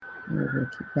We'll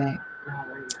keep back.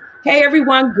 Hey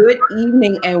everyone, good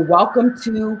evening and welcome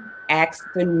to Ask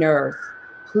the Nurse.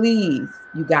 Please,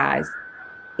 you guys,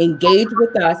 engage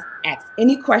with us, ask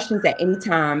any questions at any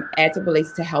time as it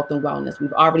relates to health and wellness.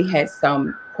 We've already had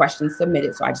some questions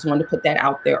submitted, so I just wanted to put that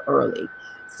out there early.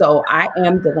 So I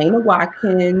am Delana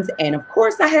Watkins, and of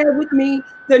course I have with me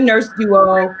the nurse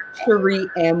duo, Cherie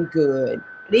M. Good.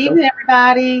 Good evening,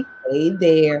 everybody. Hey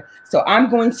there. So I'm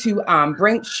going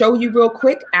to show you real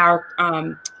quick our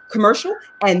commercial,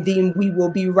 and then we will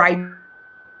be right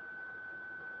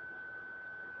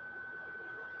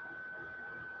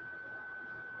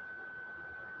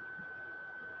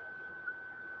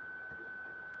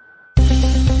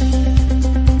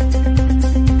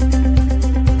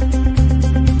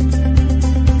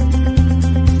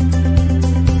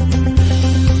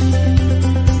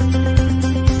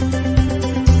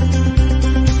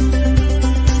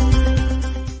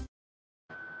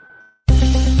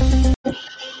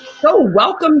So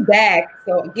welcome back.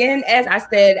 So again, as I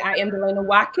said, I am Delana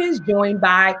Watkins, joined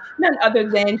by none other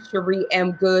than Cherie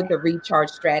M. Good, the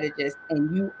Recharge Strategist,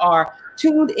 and you are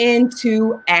tuned in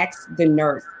to Ask the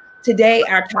Nurse. Today,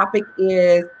 our topic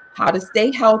is how to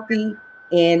stay healthy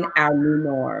in our new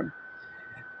norm.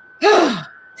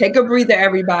 Take a breather,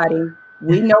 everybody.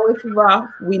 We know it's rough.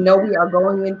 We know we are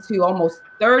going into almost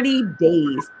 30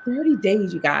 days,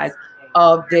 you guys,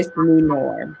 of this new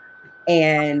norm.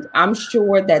 And I'm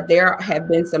sure that there have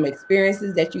been some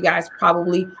experiences that you guys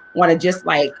probably want to just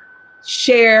like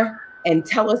share and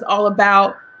tell us all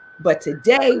about. But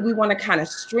today we want to kind of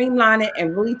streamline it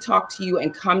and really talk to you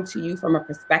and come to you from a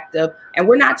perspective. And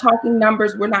we're not talking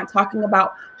numbers. We're not talking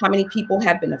about how many people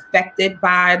have been affected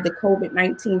by the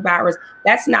COVID-19 virus.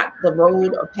 That's not the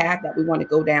road or path that we want to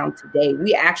go down today.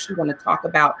 We actually want to talk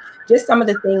about just some of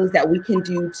the things that we can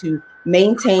do to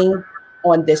maintain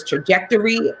on this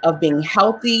trajectory of being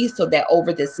healthy so that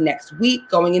over this next week,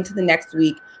 going into the next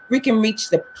week, we can reach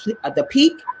the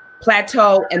peak,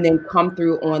 plateau, and then come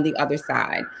through on the other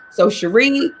side. So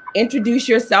Cherie, introduce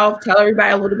yourself, tell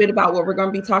everybody a little bit about what we're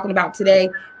going to be talking about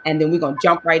today, and then we're going to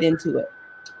jump right into it.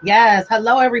 Yes.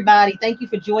 Hello, everybody. Thank you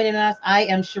for joining us. I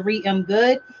am Cherie M.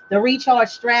 Good, the Recharge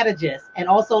Strategist, and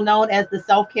also known as the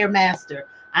Self-Care Master.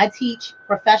 I teach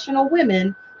professional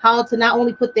women how to not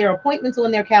only put their appointments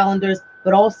on their calendars,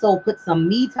 but also put some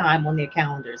me time on their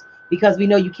calendars, because we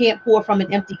know you can't pour from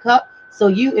an empty cup. So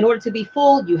in order to be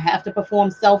full, you have to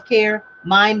perform self-care,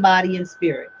 mind, body, and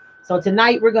spirit. So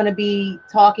tonight we're going to be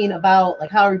talking about like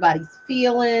how everybody's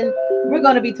feeling. We're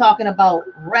going to be talking about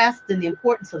rest and the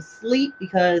importance of sleep,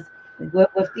 because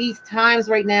with these times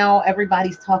right now,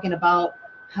 everybody's talking about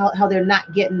how they're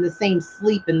not getting the same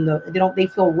sleep, and they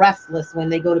feel restless when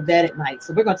they go to bed at night.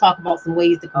 So we're going to talk about some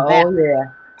ways to combat. Oh yeah.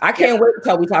 I can't wait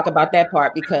until we talk about that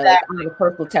part, because I have a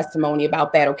personal testimony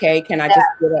about that. Okay. Can I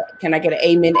get an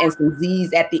amen and some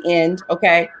Z's at the end?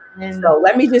 Okay. So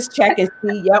let me just check and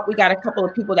see. Yep. We got a couple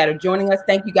of people that are joining us.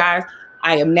 Thank you guys.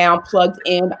 I am now plugged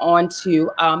in onto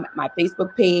my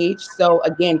Facebook page. So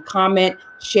again, comment,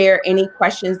 share any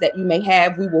questions that you may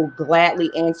have. We will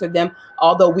gladly answer them.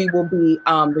 Although we will be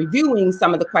reviewing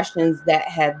some of the questions that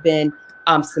have been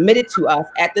submitted to us.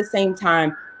 At the same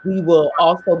time, we will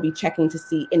also be checking to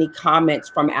see any comments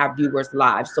from our viewers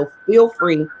live. So feel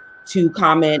free to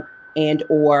comment and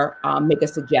or make a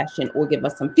suggestion or give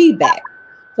us some feedback.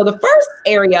 So the first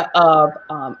area of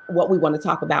what we want to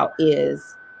talk about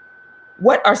is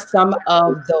what are some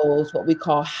of those what we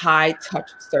call high touch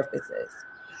surfaces.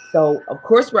 So, of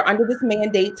course, we're under this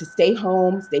mandate to stay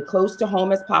home, stay close to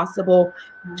home as possible,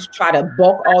 try to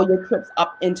bulk all your trips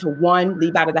up into one,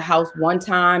 leave out of the house one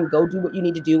time, go do what you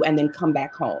need to do, and then come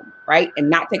back home, right? And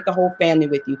not take the whole family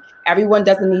with you. Everyone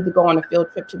doesn't need to go on a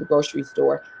field trip to the grocery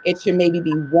store. It should maybe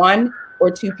be one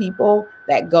or two people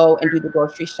that go and do the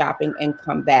grocery shopping and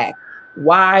come back.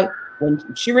 Why?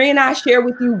 When Cherie and I share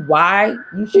with you why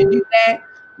you should do that,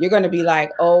 you're going to be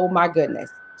like, oh my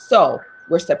goodness. So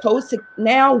we're supposed to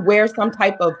now wear some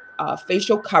type of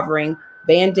facial covering,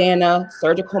 bandana,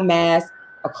 surgical mask,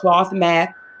 a cloth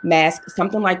mask,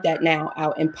 something like that now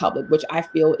out in public, which I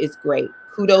feel is great.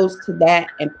 Kudos to that.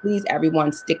 And please,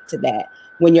 everyone, stick to that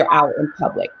when you're out in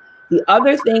public. The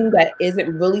other thing that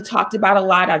isn't really talked about a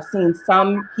lot, I've seen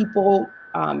some people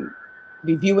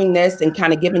reviewing this and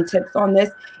kind of giving tips on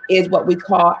this, is what we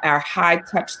call our high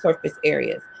touch surface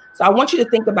areas. So I want you to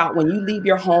think about when you leave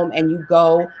your home and you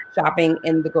go shopping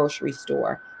in the grocery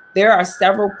store, there are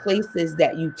several places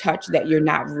that you touch that you're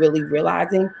not really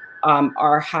realizing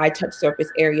are high touch surface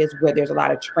areas where there's a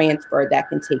lot of transfer that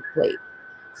can take place.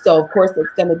 So of course it's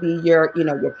going to be your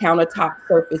countertop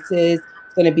surfaces.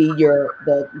 It's going to be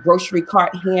the grocery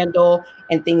cart handle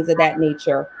and things of that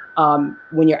nature.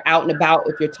 when you're out and about,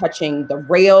 if you're touching the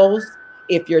rails,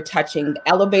 if you're touching the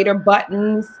elevator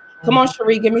buttons. Come on,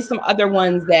 Cherie, give me some other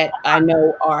ones that I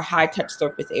know are high touch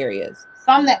surface areas.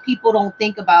 Some that people don't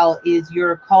think about is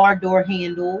your car door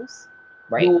handles,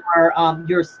 right?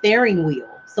 Your steering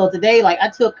wheel. So today, like I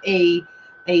took a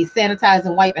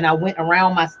sanitizing wipe and I went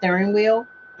around my steering wheel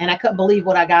and I couldn't believe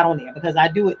what I got on there because I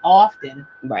do it often.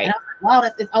 Right. And I was like,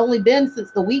 wow, it's only been since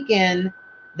the weekend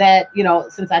that,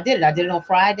 since I did it. I did it on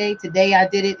Friday. Today I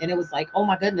did it. And it was like, oh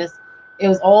my goodness, it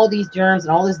was all these germs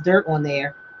and all this dirt on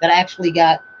there that I actually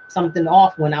got something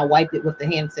off when I wiped it with the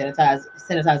hand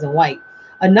sanitizing wipe.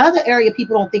 Another area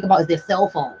people don't think about is their cell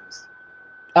phones.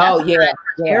 Oh, yeah.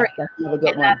 That's another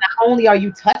good one. Not only are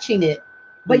you touching it,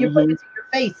 but you're putting it to your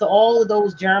face. So all of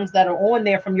those germs that are on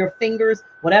there from your fingers,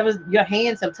 whatever your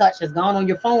hands have touched has gone on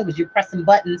your phone because you're pressing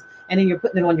buttons and then you're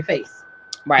putting it on your face.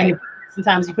 Right.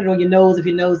 Sometimes you put it on your nose if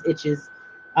your nose itches.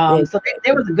 So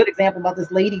there was a good example about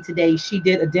this lady today. She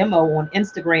did a demo on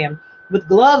Instagram with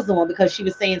gloves on because she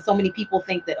was saying so many people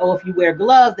think that, if you wear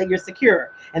gloves, that you're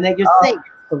secure and that you're safe.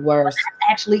 The worst. Well,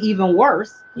 that's actually even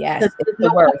worse. Yes, it's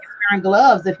the worst. Wearing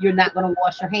gloves if you're not going to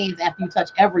wash your hands after you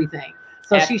touch everything.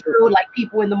 So She showed like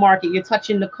people in the market, you're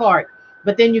touching the cart,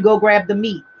 but then you go grab the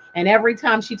meat. And every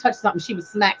time she touched something, she would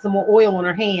smack some more oil on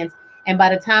her hands. And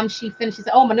by the time she finished, she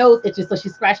said, oh, my nose itches. So she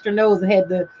scratched her nose and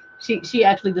had she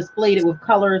actually displayed it with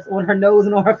colors on her nose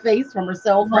and on her face from her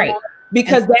cell phone. Right.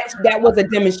 Because that was a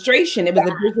demonstration. It was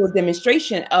a visual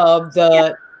demonstration of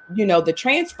the, the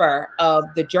transfer of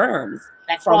the germs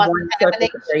from one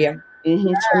surface area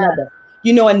to another.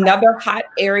 Another hot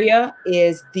area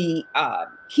is the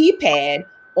keypad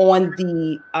on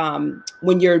the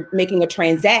when you're making a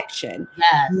transaction.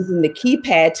 Using the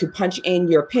keypad to punch in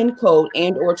your PIN code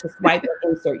and or to swipe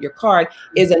and insert your card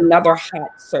is another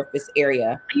hot surface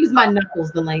area. I use my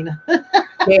knuckles, Delana.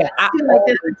 Yeah,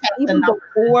 even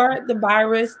before the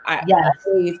virus, I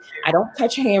don't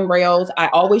touch handrails. I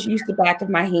always use the back of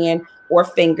my hand or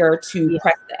finger to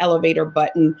press the elevator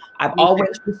button. I've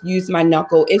always just used my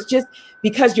knuckle. It's just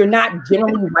because you're not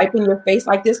generally wiping your face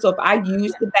like this. So if I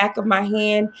use the back of my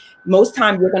hand, most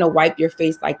time you're going to wipe your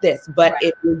face like this. But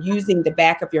if you're using the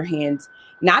back of your hands,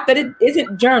 not that it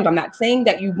isn't germed, I'm not saying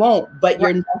that you won't, but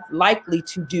you're less likely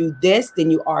to do this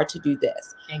than you are to do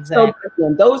this. Exactly. So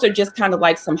again, those are just kind of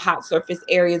like some hot surface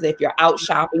areas if you're out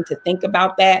shopping to think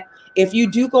about that. If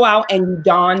you do go out and you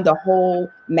don the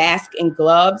whole mask and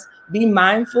gloves, be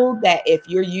mindful that if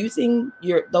you're using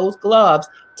those gloves,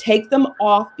 take them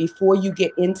off before you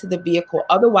get into the vehicle.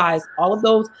 Otherwise, all of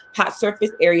those hot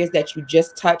surface areas that you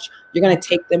just touched, you're going to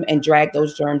take them and drag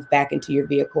those germs back into your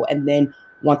vehicle and then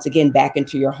once again back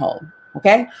into your home.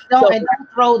 Okay? And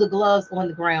don't throw the gloves on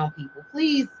the ground, people.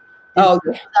 Please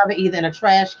either in a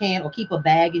trash can or keep a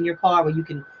bag in your car where you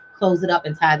can close it up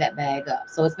and tie that bag up.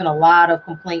 So it's been a lot of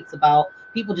complaints about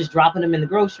people just dropping them in the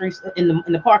groceries in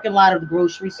the parking lot of the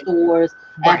grocery stores.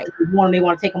 After they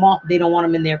want to take them off, they don't want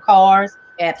them in their cars.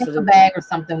 Absolutely. Take a bag or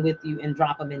something with you and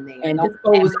drop them in there. And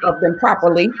dispose of them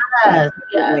properly. Yes.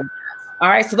 All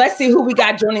right, so let's see who we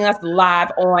got joining us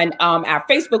live on our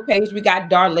Facebook page. We got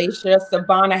Darlacia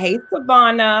Savannah. Hey,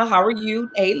 Savannah, how are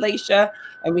you? Hey, Lacia.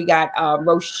 And we got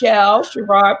Rochelle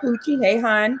Sherrod Pucci. Hey,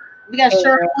 hon. We got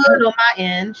Sherwood on my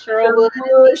end. Sherwood.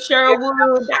 We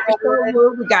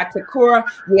got Takora.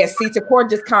 Yes, see, Takora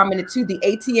just commented too. The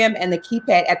ATM and the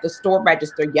keypad at the store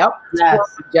register. Yep.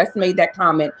 Yes. Just made that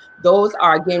comment. Those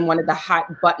are, again, one of the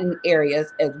hot button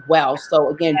areas as well.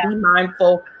 So, again, be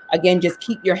mindful. Again, just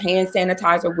keep your hand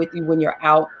sanitizer with you when you're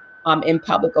out in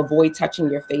public. Avoid touching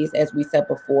your face, as we said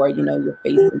before, your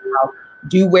face and mouth.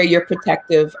 Do wear your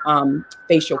protective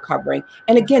facial covering.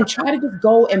 And again, try to just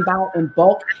go and buy in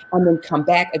bulk and then come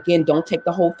back. Again, don't take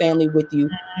the whole family with you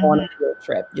on a field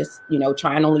trip. Just,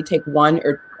 try and only take one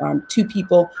or two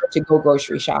people to go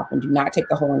grocery shop, and do not take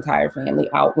the whole entire family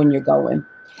out when you're going.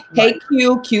 Hey,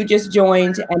 Q just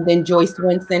joined. And then Joyce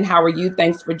Winston, how are you?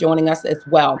 Thanks for joining us as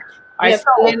well. Yes,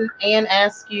 and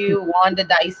Askew, Wanda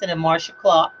Dyson, and Marsha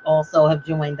Clark also have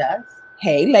joined us.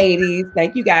 Hey, ladies.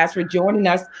 Thank you guys for joining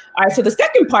us. All right. So the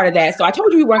second part of that. So I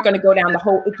told you we weren't going to go down the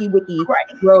whole icky wiki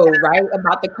road, right?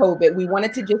 About the COVID. We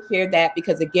wanted to just share that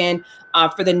because, again,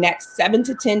 for the next 7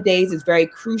 to 10 days is very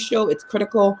crucial. It's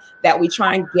critical that we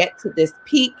try and get to this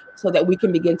peak so that we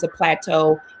can begin to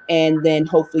plateau and then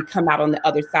hopefully come out on the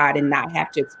other side and not have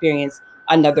to experience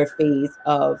another phase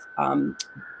of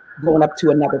going up to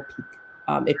another peak,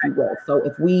 if you will. So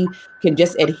if we can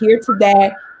just adhere to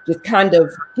that, just kind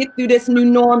of get through this new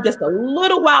norm just a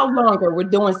little while longer, we're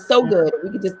doing so good.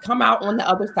 We can just come out on the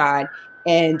other side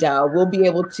and we'll be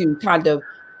able to kind of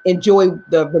enjoy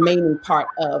the remaining part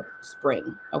of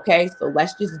spring. Okay, so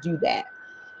let's just do that.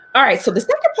 All right, so the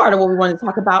second part of what we want to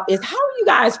talk about is how are you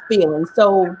guys feeling?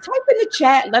 So type in the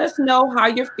chat, let us know how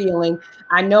you're feeling.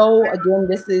 I know, again,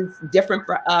 this is different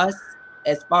for us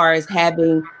as far as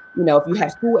having, if you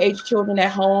have school age children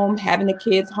at home, having the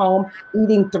kids home,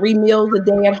 eating 3 meals a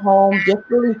day at home, just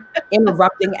really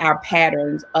interrupting our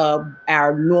patterns of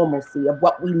our normalcy, of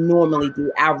what we normally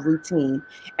do, our routine.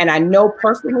 And I know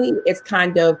personally, it's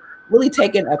kind of really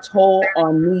taken a toll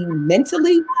on me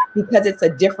mentally because it's a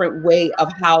different way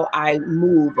of how I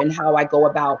move and how I go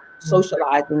about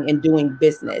socializing and doing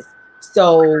business.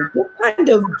 So just kind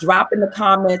of drop in the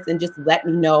comments and just let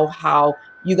me know how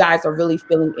you guys are really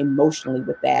feeling emotionally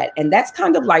with that. And that's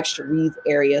kind of like Cherie's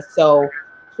area. So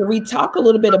Cherie, talk a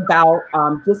little bit about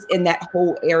just in that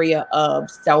whole area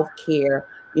of self-care,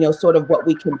 sort of what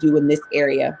we can do in this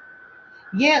area.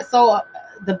 Yeah, so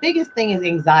the biggest thing is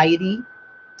anxiety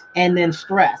and then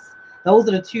stress. Those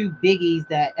are the two biggies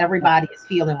that everybody is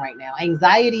feeling right now.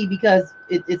 Anxiety because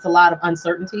it's a lot of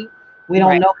uncertainty. We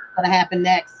don't know what's going to happen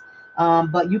next,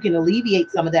 but you can alleviate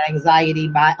some of that anxiety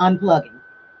by unplugging.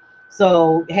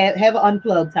 So have an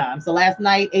unplug time. So last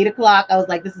night, 8 o'clock, I was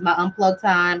like, this is my unplug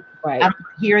time. I don't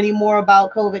hear any more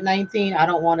about COVID-19. I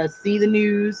don't want to see the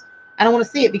news. I don't want to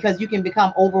see it because you can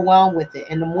become overwhelmed with it.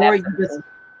 And the more you just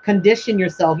condition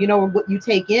yourself, what you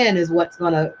take in is what's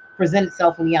going to present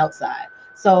itself on the outside.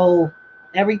 So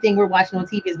everything we're watching on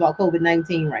TV is about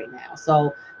COVID-19 right now.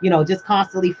 So, just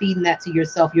constantly feeding that to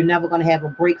yourself. You're never going to have a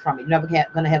break from it. You're never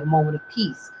going to have a moment of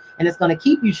peace. And it's going to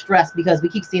keep you stressed because we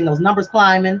keep seeing those numbers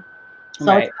climbing.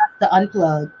 So it's to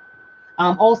unplug.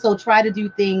 Also try to do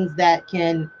things that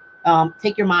can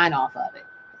take your mind off of it.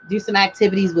 Do some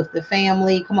activities with the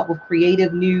family, come up with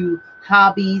creative new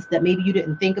hobbies that maybe you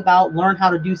didn't think about, learn how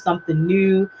to do something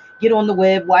new, get on the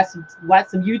web, watch some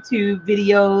YouTube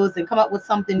videos and come up with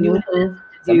something new.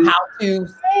 Some how-to.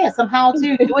 Yeah, some how-to.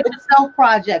 Do it yourself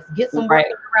projects. Get some work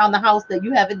around the house that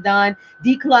you haven't done.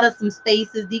 Declutter some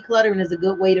spaces. Decluttering is a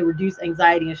good way to reduce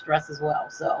anxiety and stress as well.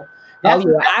 So I was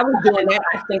doing that,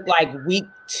 I think, like week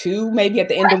 2, maybe at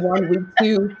the end of 1, week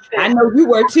 2. I know you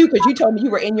were too, because you told me you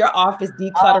were in your office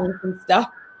decluttering some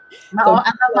stuff. I love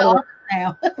my office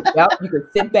now. Yep, you could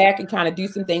sit back and kind of do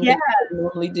some things that you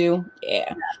normally do.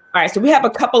 Yeah. All right, so we have a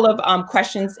couple of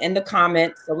questions in the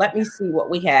comments. So let me see what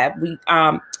we have.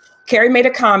 Carrie made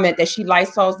a comment that she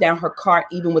Lysols down her cart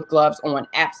even with gloves on.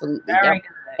 Absolutely. Yep.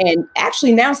 And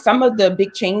actually now some of the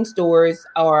big chain stores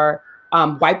are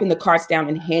wiping the carts down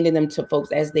and handing them to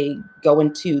folks as they go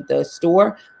into the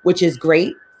store, which is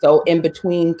great. So in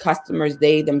between customers,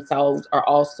 they themselves are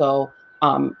also,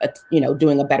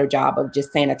 doing a better job of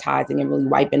just sanitizing and really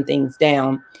wiping things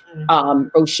down.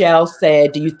 Rochelle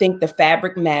said, do you think the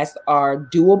fabric masks are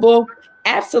doable?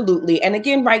 Absolutely. And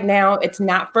again, right now, it's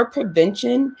not for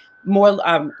prevention, more,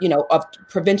 of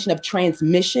prevention of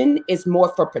transmission is more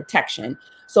for protection.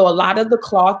 So a lot of the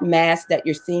cloth masks that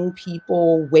you're seeing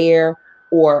people wear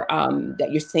or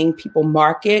that you're seeing people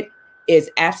market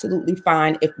is absolutely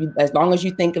fine as long as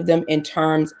you think of them in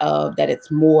terms of that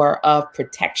it's more of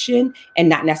protection and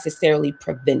not necessarily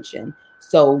prevention.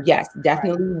 So yes,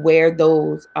 definitely wear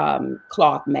those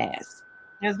cloth masks.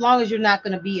 As long as you're not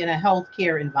going to be in a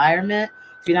healthcare environment,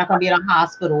 if you're not going to be in a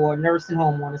hospital or a nursing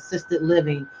home or an assisted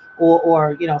living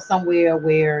or somewhere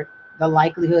where the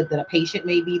likelihood that a patient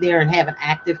may be there and have an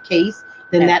active case,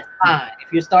 then that's fine.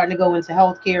 If you're starting to go into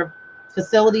healthcare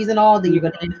facilities and all, then you're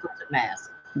going to need a filtered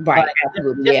mask. Right. But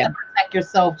absolutely. Just to protect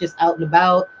yourself, just out and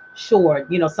about. Sure.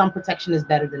 Some protection is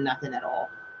better than nothing at all.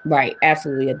 Right.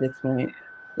 Absolutely. At this point.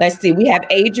 Let's see. We have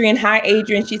Adrian. Hi,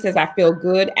 Adrian. She says, I feel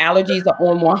good. Allergies are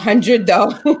on 100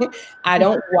 though. I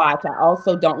don't watch. I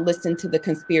also don't listen to the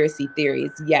conspiracy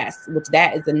theories. Yes, which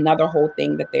that is another whole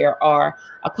thing, that there are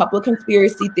a couple of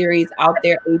conspiracy theories out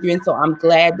there, Adrian. So I'm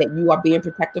glad that you are being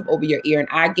protective over your ear and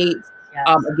eye gates.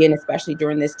 Yes. Again, especially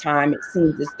during this time, it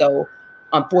seems as though,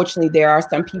 unfortunately, there are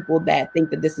some people that think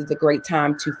that this is a great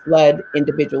time to flood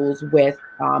individuals with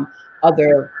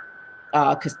other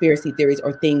conspiracy theories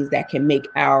or things that can make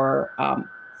our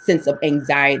sense of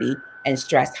anxiety and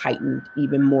stress heightened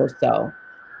even more so.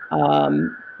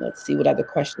 Let's see what other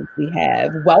questions we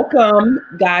have. Welcome,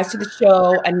 guys, to the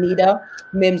show. Anita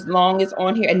Mims Long is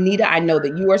on here. Anita, I know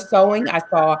that you are sewing. I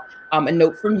saw a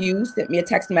note from you, sent me a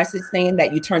text message saying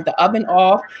that you turned the oven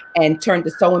off and turned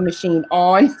the sewing machine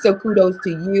on. So kudos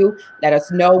to you. Let us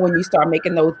know when you start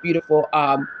making those beautiful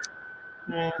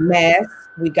masks.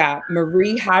 We got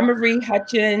Marie. Hi, Marie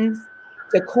Hutchins.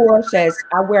 Sakura says,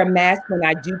 I wear a mask when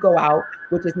I do go out,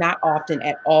 which is not often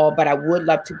at all, but I would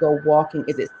love to go walking.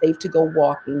 Is it safe to go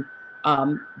walking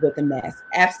with a mask?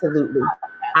 Absolutely.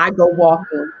 I go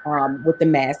walking with the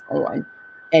mask on.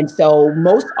 And so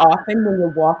most often when you're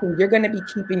walking, you're going to be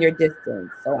keeping your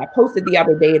distance. So I posted the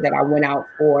other day that I went out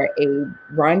for a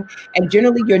run, and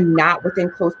generally you're not within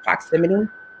close proximity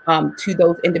to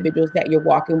those individuals that you're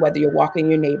walking, whether you're walking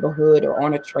in your neighborhood or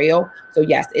on a trail. So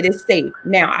yes, it is safe.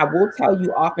 Now, I will tell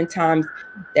you oftentimes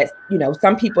that,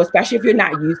 some people, especially if you're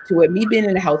not used to it, me being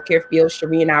in the healthcare field,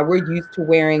 Cherie and I, we're used to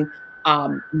wearing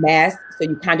masks, so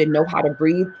you kind of know how to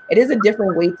breathe. It is a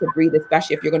different way to breathe,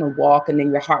 especially if you're going to walk and then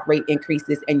your heart rate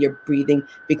increases and your breathing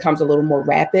becomes a little more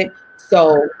rapid.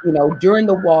 So, during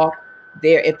the walk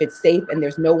there, if it's safe and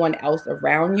there's no one else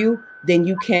around you, then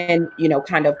you can,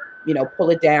 kind of, pull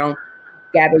it down,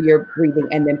 gather your breathing,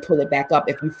 and then pull it back up.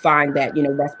 If you find that,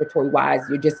 respiratory wise,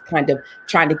 you're just kind of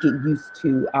trying to get used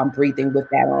to breathing with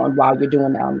that on while you're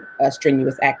doing a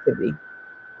strenuous activity.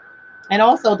 And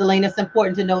also, Delana, it's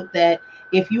important to note that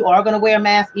if you are going to wear a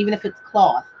mask, even if it's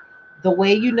cloth, the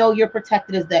way you know you're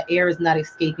protected is that air is not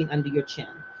escaping under your chin.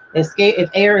 If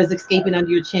air is escaping under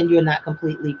your chin, you're not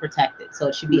completely protected. So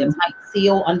it should be a tight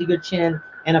seal under your chin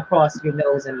and across your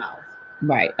nose and mouth.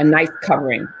 Right. A nice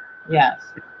covering. Yes.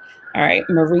 All right.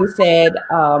 Marie said,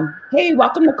 hey,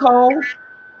 welcome, Nicole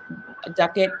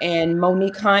Duckett and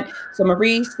Monique Hunt. So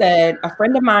Marie said, a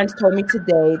friend of mine told me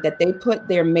today that they put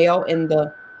their mail in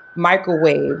the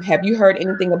microwave. Have you heard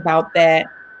anything about that?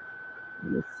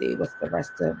 Let me see. What's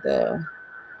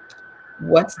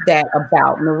that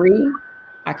about, Marie?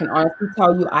 I can honestly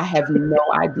tell you, I have no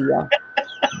idea.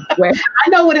 I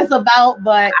know what it's about,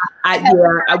 but I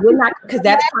will not, because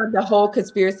that's part of the whole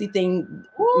conspiracy thing,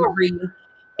 Marie.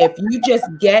 If you just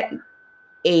get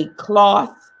a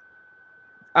cloth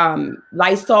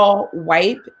Lysol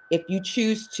wipe, if you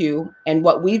choose to, and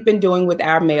what we've been doing with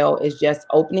our mail is just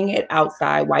opening it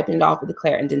outside, wiping it off with the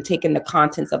Claire, and then taking the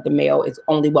contents of the mail is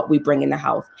only what we bring in the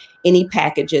house. Any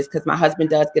packages, because my husband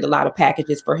does get a lot of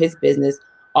packages for his business,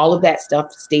 all of that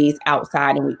stuff stays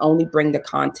outside, and we only bring the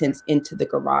contents into the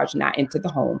garage, not into the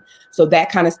home. So that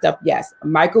kind of stuff, yes.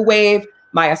 Microwave,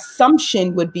 my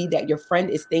assumption would be that your friend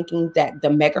is thinking that the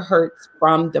megahertz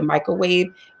from the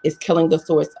microwave is killing the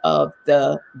source of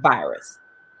the virus.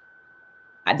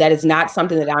 That is not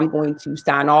something that I'm going to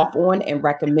sign off on and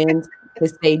recommend to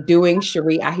stay doing.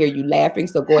 Cherie, I hear you laughing,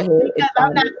 so go ahead.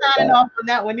 I'm not signing off on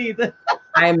that one either.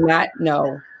 I am not,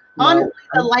 no. Honestly,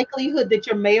 the likelihood that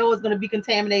your mail is going to be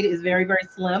contaminated is very, very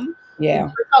slim. Yeah.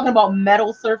 We're talking about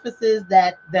metal surfaces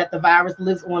that the virus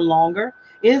lives on longer.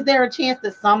 Is there a chance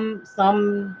that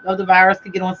some of the virus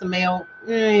could get on some mail?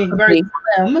 Very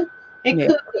slim. It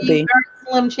could be very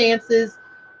slim chances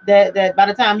that by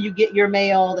the time you get your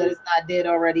mail that it's not dead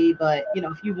already. But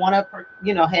if you want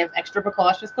to have extra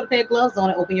precautions, put a pair of gloves on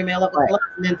it, open your mail up with gloves,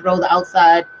 and then throw the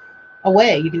outside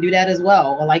away. You can do that as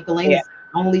well. Or like Delana said,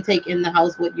 only take in the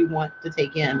house what you want to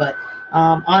take in. But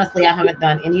honestly, I haven't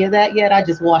done any of that yet. I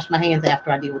just wash my hands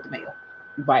after I deal with the mail.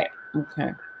 Right.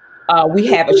 Okay. We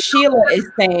have Sheila is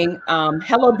saying,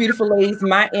 hello, beautiful ladies,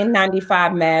 my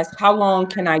N95 mask, how long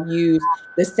can I use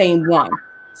the same one?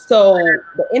 So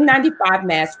the N95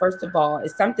 mask, first of all,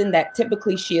 is something that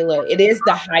typically, Sheila, it is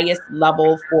the highest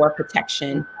level for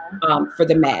protection for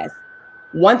the mask.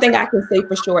 One thing I can say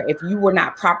for sure, if you were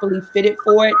not properly fitted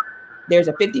for it, there's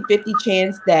a 50-50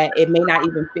 chance that it may not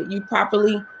even fit you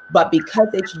properly. But because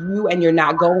it's you and you're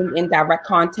not going in direct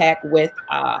contact with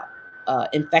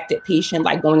infected patient,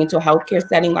 like going into a healthcare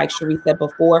setting, like Cherie said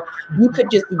before, you could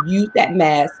just use that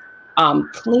mask,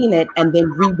 clean it, and then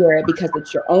rewear it because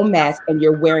it's your own mask and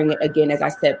you're wearing it again, as I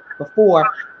said before,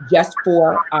 just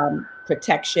for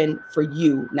protection for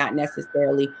you, not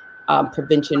necessarily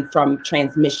prevention from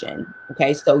transmission.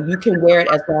 Okay, so you can wear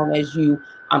it as long as you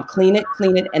clean it,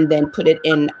 and then put it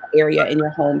in an area in your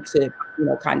home to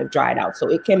kind of dry it out, so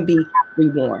it can be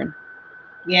reworn.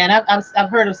 Yeah, and I've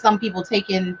heard of some people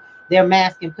taking their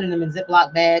mask and putting them in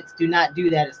Ziploc bags. Do not do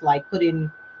that. It's like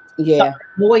putting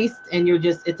moist, and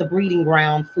it's a breeding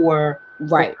ground for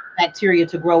bacteria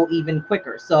to grow even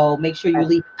quicker. So make sure you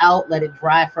leave it out, let it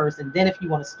dry first, and then if you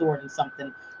want to store it in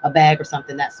something, a bag or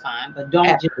something, that's fine. But don't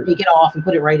just take it off and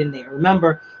put it right in there.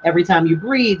 Remember, every time you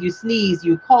breathe, you sneeze,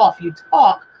 you cough, you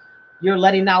talk, you're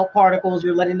letting out particles,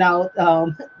 you're letting out,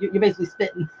 you're basically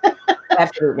spitting.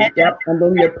 Absolutely. Yep. And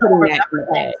then you're putting that in the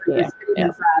bag. You're spitting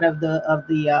inside of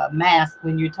the mask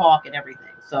when you talk and everything.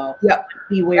 So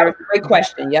beware. Yep. Great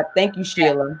question. Yep. Thank you,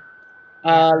 Sheila.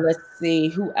 Let's see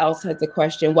who else has a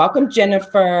question. Welcome,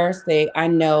 Jennifer. Say, I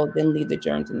know, then leave the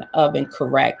germs in the oven.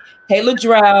 Correct. Hey,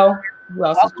 Ladrell. Who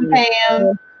else? Welcome,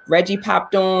 Pam. Reggie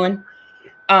popped on.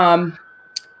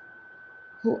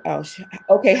 Who else?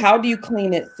 Okay, how do you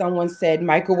clean it? Someone said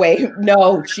microwave.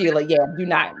 No, Sheila, yeah, do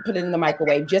not put it in the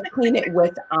microwave. Just clean it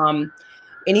with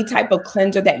any type of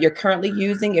cleanser that you're currently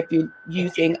using. If you're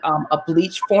using a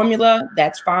bleach formula,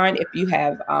 that's fine. If you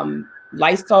have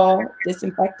Lysol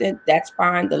disinfectant, that's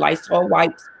fine. The Lysol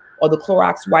wipes or the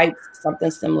Clorox wipes,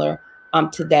 something similar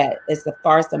to that. As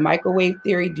far as the microwave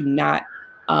theory, do not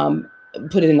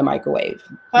put it in the microwave.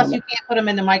 Plus, you can't put them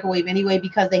in the microwave anyway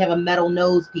because they have a metal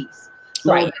nose piece.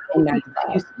 So right.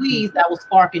 You squeeze, that will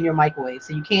spark in your microwave.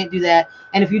 So you can't do that.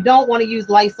 And if you don't want to use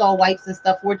Lysol wipes and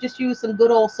stuff, or just use some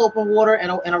good old soap and water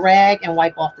and a rag and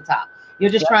wipe off the top. You're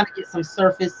just trying to get some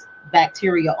surface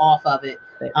bacteria off of it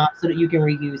so that you can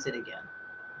reuse it again.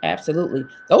 Absolutely.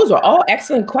 Those are all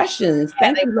excellent questions.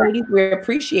 Thank you, ladies. We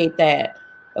appreciate that.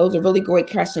 Those are really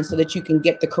great questions so that you can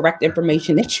get the correct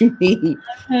information that you need.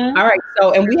 All right.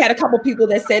 So, and we had a couple people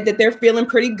that said that they're feeling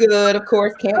pretty good. Of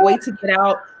course, can't wait to get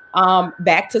out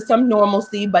back to some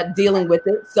normalcy, but dealing with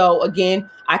it. So again,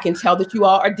 I can tell that you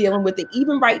all are dealing with it.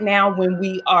 Even right now when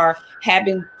we are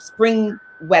having spring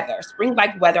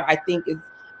like weather, I think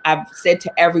I've said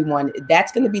to everyone,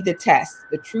 that's going to be the test.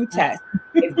 The true test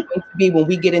is going to be when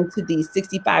we get into these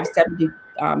 65, 70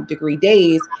 degree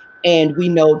days. And we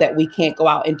know that we can't go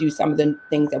out and do some of the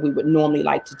things that we would normally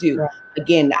like to do. Right.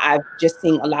 Again, I've just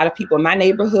seen a lot of people in my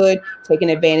neighborhood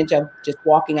taking advantage of just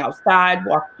walking outside,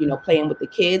 playing with the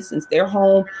kids since they're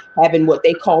home, having what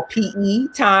they call PE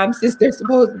time since they're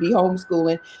supposed to be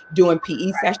homeschooling, doing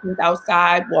PE sessions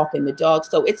outside, walking the dogs.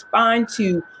 So it's fine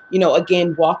to,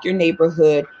 again, walk your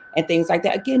neighborhood and things like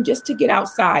that. Again, just to get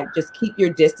outside, just keep your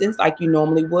distance like you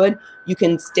normally would. You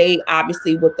can stay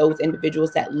obviously with those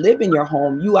individuals that live in your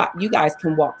home. You guys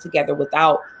can walk together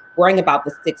without worrying about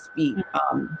the 6 feet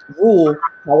rule.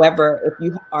 However, if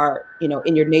you are,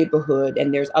 in your neighborhood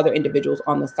and there's other individuals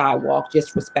on the sidewalk,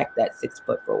 just respect that 6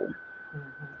 foot rule.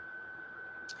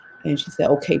 And she said,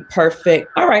 okay, perfect.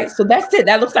 All right. So that's it.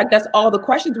 That looks like that's all the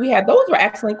questions we had. Those were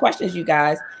excellent questions, you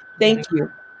guys. Thank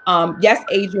you. Yes,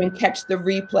 Adrian, catch the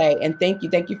replay. And thank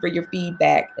you for your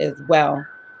feedback as well.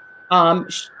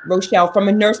 Rochelle, from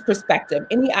a nurse perspective,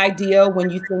 any idea when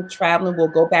you think traveling will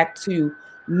go back to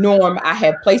norm? I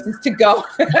have places to go.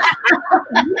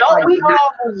 Don't we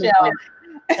all, Rochelle?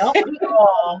 Don't we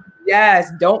all?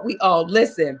 Yes, don't we all?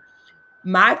 Listen,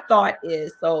 my thought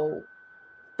is, so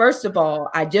first of all,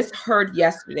 I just heard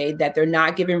yesterday that they're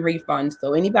not giving refunds.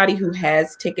 So anybody who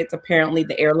has tickets, apparently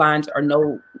the airlines are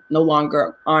no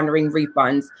longer honoring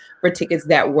refunds for tickets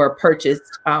that were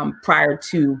purchased prior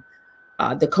to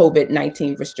the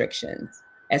COVID-19 restrictions.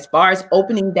 As far as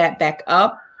opening that back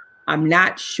up, I'm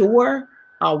not sure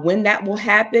when that will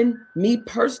happen. Me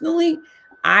personally,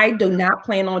 I do not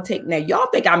plan on taking that. Y'all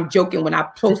think I'm joking when I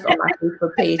post on my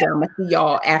Facebook page and I'm gonna see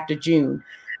y'all after June.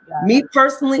 Me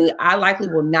personally, I likely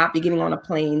will not be getting on a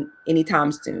plane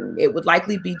anytime soon. It would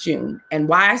likely be June. And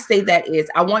why I say that is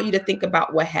I want you to think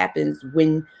about what happens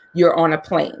when you're on a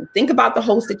plane. Think about the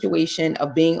whole situation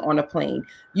of being on a plane.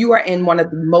 You are in one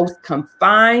of the most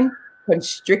confined,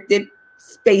 constricted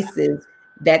spaces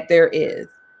that there is.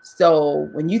 So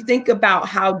when you think about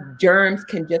how germs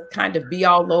can just kind of be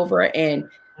all over and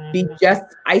be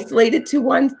just isolated to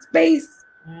one space,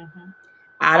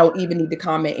 I don't even need to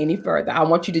comment any further. I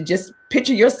want you to just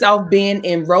picture yourself being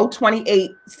in row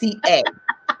 28, seat A.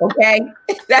 Okay?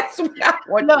 That's what I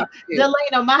want you to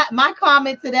do. Delana, my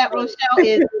comment to that, Rochelle,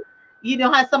 is you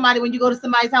know how somebody, when you go to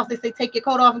somebody's house, they say, take your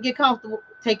coat off and get comfortable.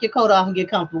 Take your coat off and get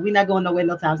comfortable. We're not going nowhere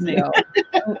no time soon. No.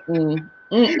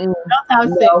 No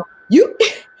time soon.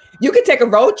 You can take a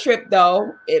road trip,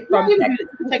 though.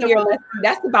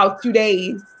 That's about 2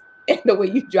 days. The way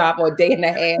you drive, or a day and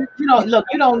a half. You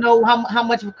don't know how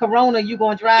much of Corona you're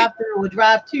going to drive through or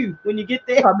drive to when you get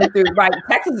there. Coming through, right.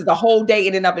 Texas is a whole day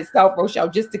in and of itself, Rochelle,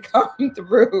 just to come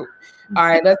through. All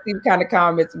right, let's see what kind of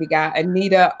comments we got.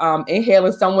 Anita,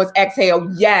 inhaling someone's exhale.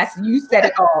 Yes, you said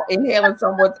it all. Inhaling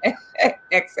someone's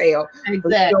exhale.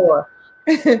 Exactly. For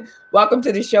sure. Welcome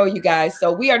to the show, you guys.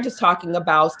 So we are just talking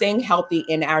about staying healthy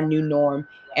in our new norm.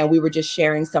 And we were just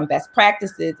sharing some best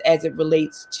practices as it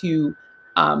relates to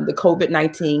the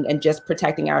COVID-19 and just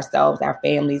protecting ourselves, our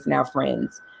families, and our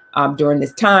friends during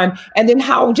this time. And then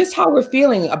how we're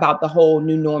feeling about the whole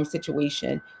new norm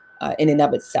situation in and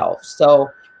of itself.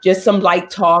 So just some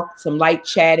light talk, some light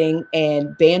chatting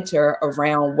and banter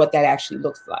around what that actually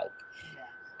looks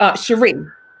like. Cherie,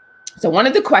 so one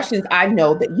of the questions I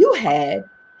know that you had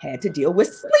to deal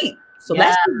with sleep. So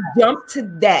let's jump to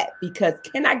that, because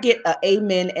can I get an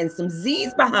amen and some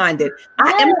Z's behind it?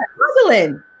 I am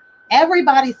struggling.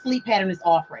 everybody's sleep pattern is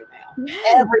off right now.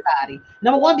 Yes. Everybody.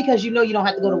 Number one, because you don't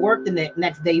have to go to work the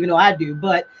next day, even though I do,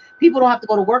 but people don't have to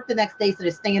go to work the next day, so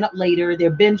they're staying up later, they're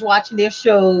binge watching their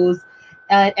shows.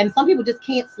 And some people just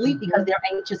can't sleep because they're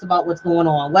anxious about what's going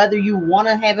on, whether you want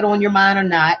to have it on your mind or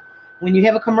not. When you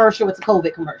have a commercial, it's a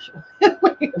COVID commercial.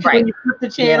 When you flip the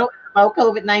channel, it's about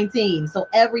COVID-19. So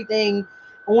everything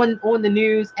on the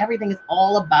news, everything is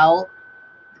all about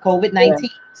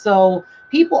COVID-19. So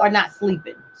people are not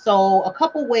sleeping. So a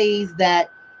couple ways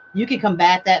that you can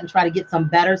combat that and try to get some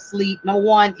better sleep. Number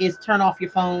one is turn off your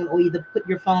phone, or either put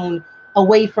your phone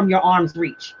away from your arm's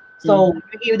reach. So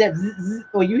you hear that zzz,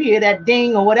 or you hear that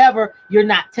ding or whatever, you're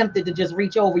not tempted to just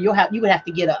reach over. You would have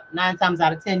to get up. 9 times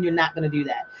out of 10, you're not going to do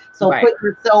that. So put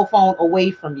your cell phone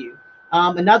away from you.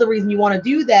 Another reason you want to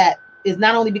do that is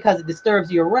not only because it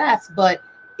disturbs your rest, but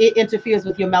it interferes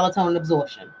with your melatonin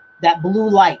absorption, that blue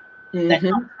light that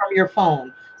comes from your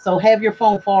phone. So have your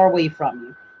phone far away from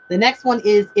you. The next one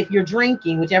is if you're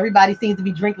drinking, which everybody seems to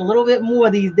be drinking a little bit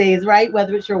more these days, right?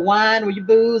 Whether it's your wine or your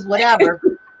booze, whatever.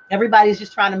 Everybody's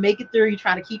just trying to make it through. You're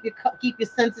trying to keep your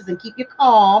senses and keep you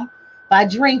calm by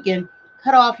drinking.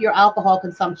 Cut off your alcohol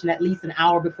consumption at least an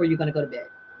hour before you're going to go to bed.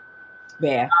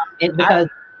 Yeah. Because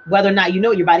whether or not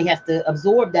your body has to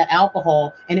absorb that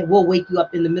alcohol, and it will wake you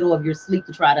up in the middle of your sleep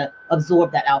to try to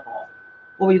absorb that alcohol.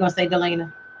 What were you going to say,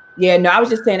 Delana? Yeah, no, I was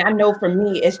just saying, I know for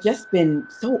me, it's just been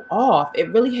so off.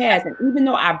 It really has. And even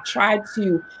though I've tried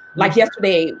to, like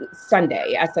yesterday,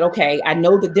 Sunday, I said, okay, I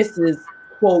know that this is,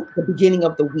 quote, the beginning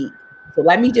of the week. So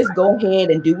let me just go ahead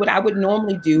and do what I would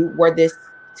normally do were this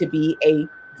to be a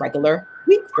regular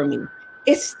week for me.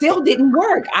 It still didn't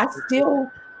work. I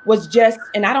still was just,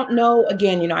 and I don't know,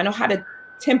 again, I know how to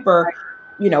temper,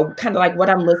 kind of like what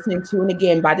I'm listening to. And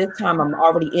again, by this time, I'm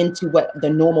already into what the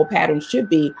normal pattern should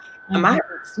be. My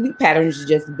sleep patterns has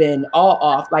just been all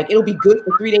off. Like it'll be good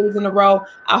for 3 days in a row.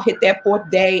 I'll hit that 4th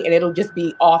day and it'll just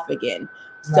be off again.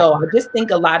 So I just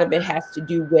think a lot of it has to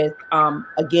do with,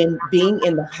 again, being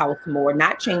in the house more,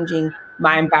 not changing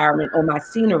my environment or my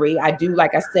scenery. I do,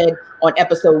 like I said, on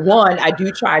episode 1, I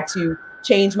do try to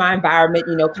change my environment,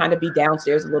 kind of be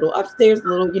downstairs a little, upstairs a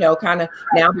little, kind of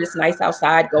now it's nice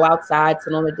outside, go outside,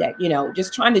 sit on the deck,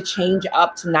 just trying to change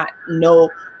up to not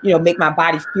make my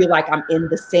body feel like I'm in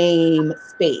the same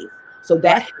space. So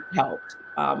that has helped.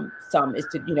 Some is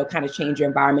to, kind of change your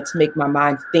environment to make my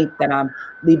mind think that I'm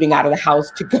leaving out of the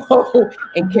house to go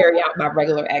and carry out my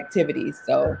regular activities.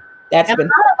 So that's been. A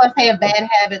lot of us have bad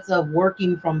habits of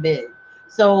working from bed.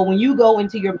 So when you go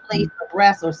into your place of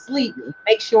rest or sleep,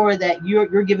 make sure that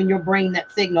you're giving your brain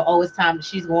that signal. Oh, it's time.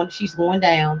 She's going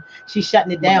down. She's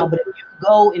shutting it down. But if you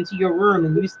go into your room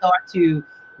and you start to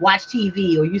watch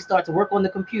TV, or you start to work on the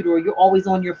computer, or you're always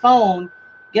on your phone,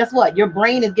 guess what? Your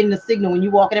brain is getting the signal when you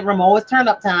walk in the room. Oh, it's turn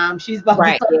up time. She's about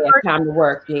to start time to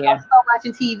work. Yeah. Start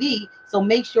watching TV. So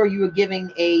make sure you are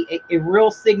giving a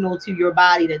real signal to your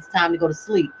body that it's time to go to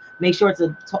sleep. Make sure it's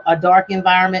a dark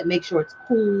environment. Make sure it's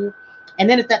cool. And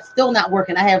then if that's still not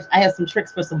working, I have some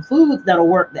tricks for some foods that'll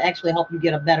work to actually help you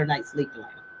get a better night's sleep.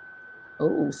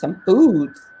 Oh, some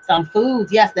foods. Some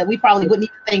foods, yes, that we probably wouldn't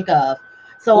even think of.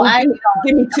 So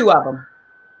give me 2 of them.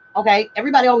 Okay,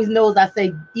 everybody always knows I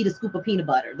say eat a scoop of peanut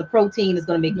butter. The protein is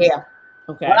going to make you sleep.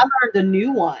 Okay. But I learned a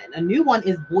new one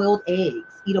is boiled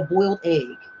eggs. Eat a boiled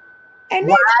egg. And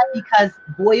why? Because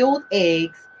boiled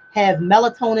eggs have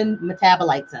melatonin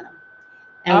metabolites in them.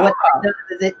 And what that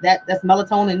does is that's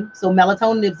melatonin. So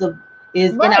melatonin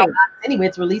is in our bodies anyway.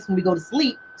 It's released when we go to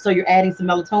sleep. So you're adding some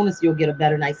melatonin, so you'll get a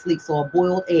better night's sleep. So a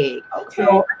boiled egg. Okay.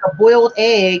 So like a boiled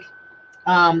egg.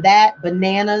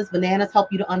 Bananas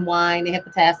help you to unwind. They have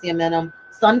potassium in them.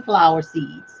 Sunflower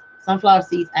seeds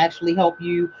actually help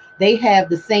you. They have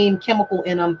the same chemical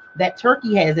in them that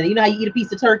turkey has. And you know how you eat a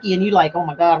piece of turkey and you're like, oh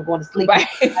my God, I'm going to sleep. Right.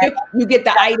 You get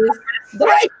the itis.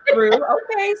 That's true.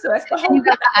 Okay, so that's the whole. You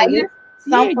got the itis.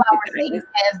 Sunflower seeds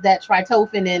has that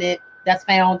tryptophan in it that's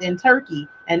found in turkey.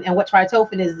 And what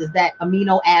tryptophan is that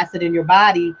amino acid in your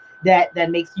body that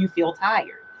makes you feel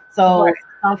tired. So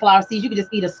sunflower seeds, you can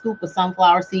just eat a scoop of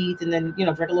sunflower seeds and then,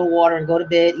 drink a little water and go to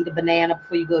bed. Eat a banana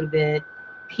before you go to bed.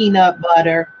 Peanut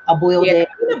butter, a boiled egg.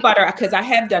 Peanut butter, because I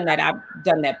have done that. I've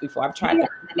done that before. I've tried that.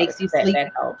 It makes you sleep.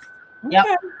 That helps. Yep.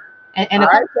 Okay. And all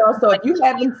right, so if you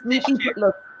having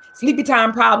sleepy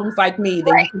time problems like me,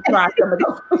 then you can try some of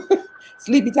those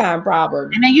sleepy time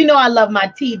problems. And then I love my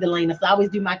tea, Delana. So I always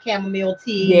do my chamomile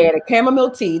tea. Yeah, the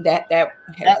chamomile tea that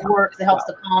works. It helps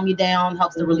to calm you down,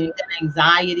 helps to relieve that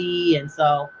anxiety, and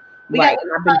so and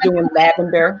I've been doing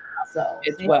lavender so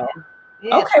as well.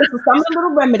 Yeah. Okay, so some of the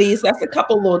little remedies, that's a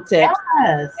couple little tips.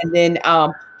 Yes. And then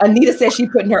Anita says she's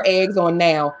putting her eggs on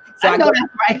now. So I know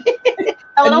that's right.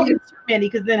 Oh, don't get too many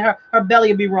because then her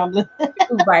belly will be rumbling.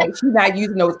 Right. She's not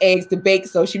using those eggs to bake,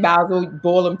 so she might as well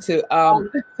boil them to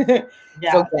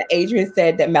Yeah. So yeah, Adrian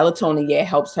said that melatonin,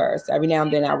 helps her. So every now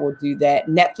and then I will do that.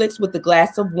 Netflix with a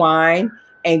glass of wine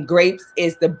and grapes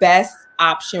is the best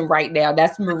option right now.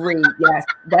 That's Marie. Yes.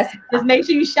 That's just make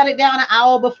sure you shut it down an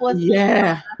hour before sleep.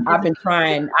 Yeah. I've been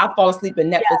trying. I'll fall asleep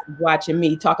and Netflix is watching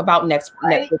me talk about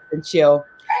Netflix and chill.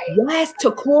 Yes,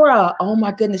 Takora. Oh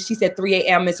my goodness. She said 3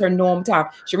 a.m. is her norm time.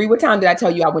 Cherie, what time did I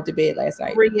tell you I went to bed last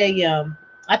night? 3 a.m.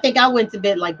 I think I went to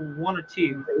bed like 1 or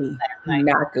 2 last night.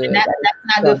 Not good. That's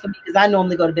not good for me because I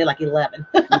normally go to bed like 11.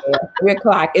 3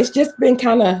 o'clock. It's just been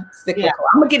kind of cyclical. Yeah.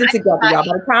 I'm gonna get it together, y'all.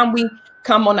 By the time we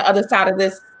come on the other side of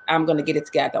this, I'm gonna get it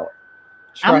together.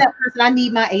 I'm that person. I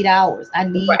need my 8 hours. I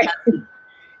need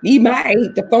my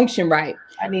 8 to function right.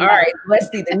 All right, let's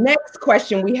see the next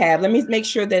question we have. Let me make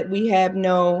sure that we have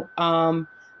no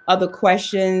other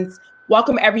questions.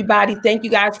 Welcome everybody. Thank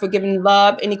you guys for giving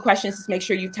love. Any questions, just make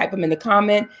sure you type them in the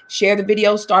comment, share the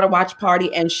video, start a watch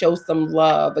party, and show some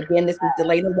love. Again, this is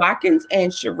Delana Watkins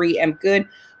and Cherie M. Good.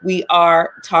 We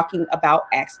are talking about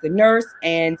Ask the Nurse.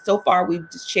 And so far, we've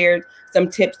just shared some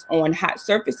tips on hot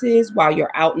surfaces while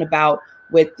you're out and about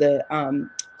with the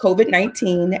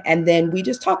COVID-19. And then we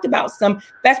just talked about some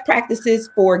best practices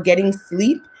for getting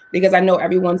sleep, because I know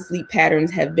everyone's sleep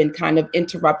patterns have been kind of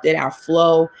interrupted. Our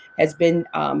flow has been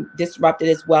disrupted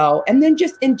as well. And then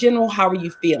just in general, how are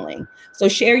you feeling? So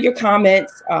share your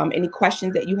comments, any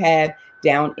questions that you have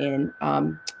down in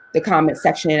the comment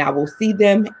section, and I will see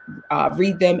them,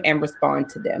 read them, and respond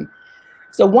to them.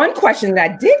 So one question that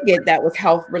I did get that was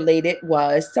health related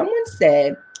was someone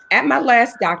said, at my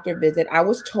last doctor visit, I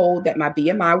was told that my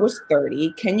BMI was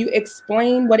 30. Can you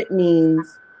explain what it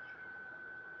means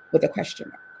with a question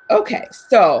mark? Okay,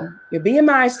 so your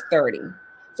BMI is 30.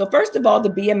 So first of all, the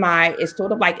BMI is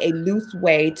sort of like a loose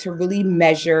way to really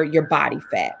measure your body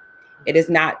fat. It is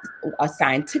not a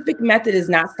scientific method. It's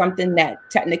not something that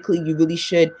technically you really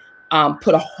should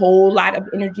put a whole lot of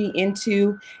energy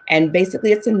into. And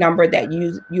basically, it's a number that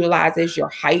utilizes your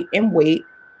height and weight,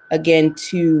 again,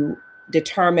 to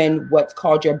determine what's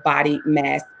called your body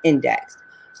mass index.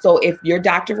 So if your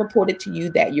doctor reported to you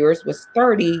that yours was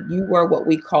 30, you were what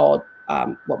we called,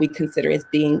 what we consider as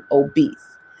being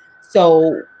obese.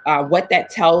 So what that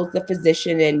tells the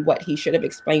physician and what he should have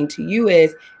explained to you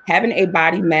is having a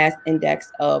body mass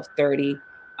index of 30%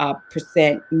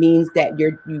 means that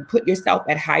you put yourself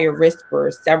at higher risk for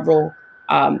several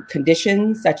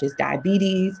conditions such as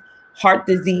diabetes, heart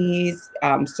disease,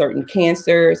 certain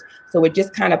cancers. So it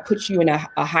just kind of puts you in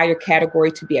a higher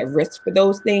category to be at risk for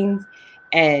those things.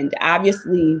 And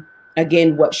obviously,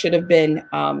 again, what should have been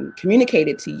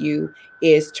communicated to you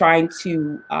is trying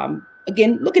to,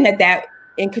 again, looking at that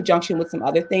in conjunction with some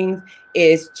other things,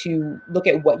 is to look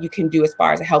at what you can do as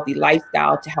far as a healthy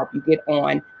lifestyle to help you get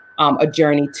on a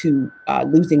journey to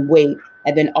losing weight,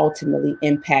 and then ultimately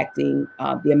impacting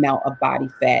the amount of body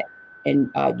fat in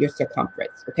your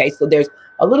circumference. Okay, so there's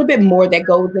a little bit more that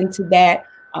goes into that.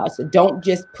 So don't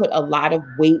just put a lot of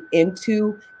weight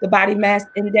into the body mass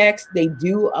index. They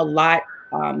do a lot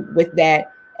with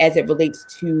that as it relates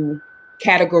to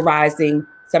categorizing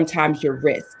sometimes your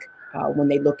risk when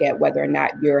they look at whether or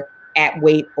not you're at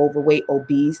weight, overweight,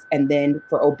 obese. And then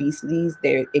for obesities,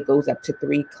 it goes up to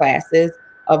 3 classes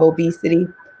of obesity.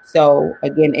 So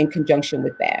again, in conjunction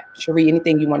with that, Cherie,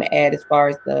 anything you want to add as far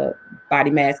as the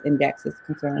body mass index is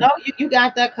concerned? No, you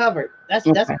got that covered. That's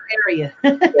my area.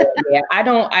 Yeah,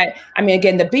 I mean,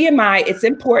 again, the BMI, it's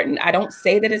important. I don't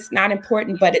say that it's not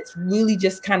important, but it's really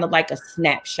just kind of like a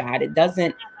snapshot. It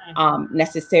doesn't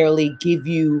necessarily give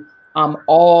you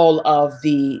all of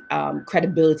the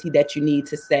credibility that you need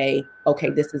to say, okay,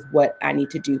 this is what I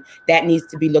need to do. That needs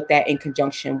to be looked at in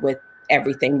conjunction with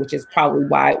everything, which is probably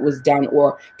why it was done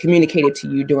or communicated to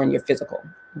you during your physical.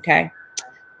 Okay.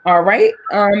 All right.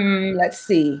 Let's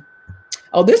see.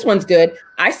 Oh, this one's good.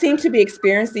 I seem to be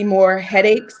experiencing more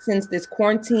headaches since this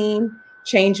quarantine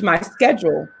changed my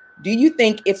schedule. Do you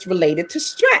think it's related to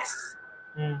stress?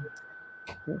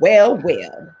 Well,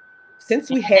 since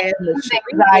we have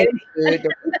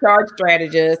the recharge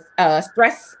strategist,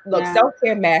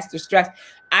 self-care master stress,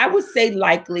 I would say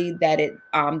likely that it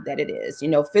is.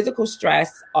 Physical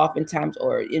stress oftentimes,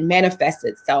 or it manifests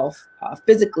itself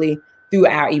physically through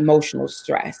our emotional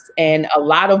stress. And a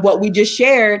lot of what we just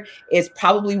shared is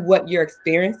probably what you're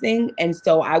experiencing. And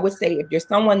so I would say if you're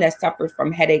someone that suffered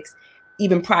from headaches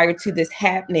even prior to this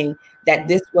happening, that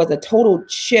this was a total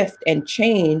shift and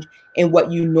change in what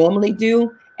you normally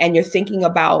do. And you're thinking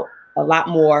about a lot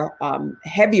more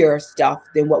heavier stuff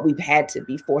than what we've had to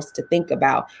be forced to think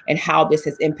about, and how this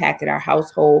has impacted our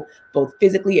household, both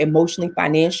physically, emotionally,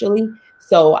 financially.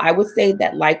 So I would say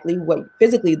that likely what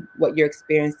you're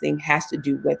experiencing has to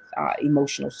do with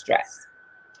emotional stress.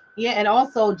 Yeah, and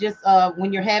also just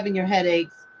when you're having your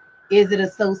headaches, is it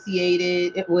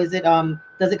associated? Does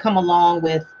it come along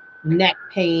with neck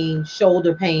pain,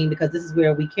 shoulder pain? Because this is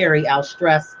where we carry our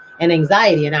stress and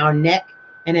anxiety in our neck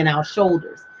and in our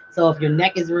shoulders. So if your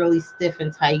neck is really stiff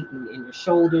and tight, and your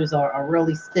shoulders are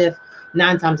really stiff,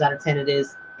 9 times out of 10 it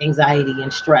is anxiety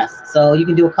and stress. So you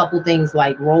can do a couple things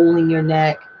like rolling your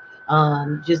neck,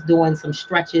 just doing some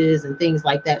stretches and things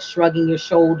like that, shrugging your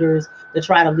shoulders to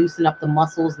try to loosen up the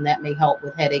muscles, and that may help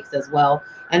with headaches as well.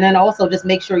 And then also just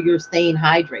make sure you're staying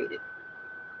hydrated.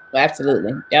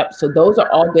 Absolutely. Yep. So those are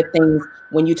all good things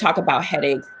when you talk about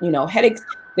headaches. Headaches,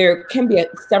 there can be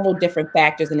several different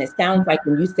factors. And it sounds like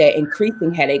when you say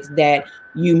increasing headaches that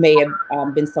you may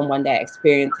have been someone that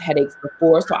experienced headaches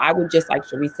before. So I would just, like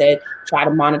Cherie said, try to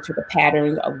monitor the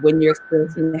patterns of when you're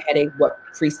experiencing the headache, what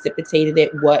precipitated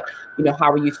it,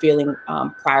 how are you feeling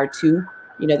prior to,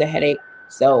 the headache.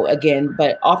 So again,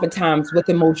 but oftentimes with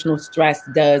emotional stress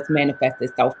does manifest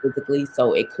itself physically.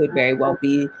 So it could very well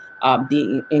be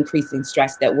the increasing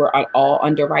stress that we're all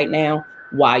under right now,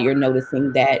 while you're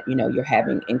noticing that, you're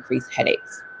having increased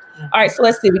headaches. All right, so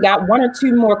let's see. We got one or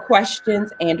two more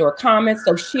questions and or comments.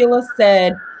 So Sheila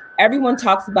said, everyone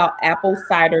talks about apple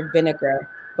cider vinegar,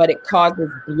 but it causes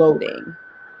bloating.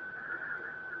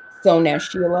 So now,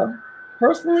 Sheila,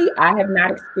 personally, I have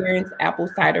not experienced apple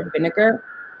cider vinegar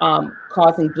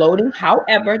causing bloating.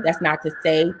 However, that's not to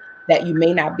say that you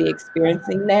may not be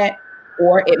experiencing that,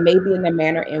 or it may be in the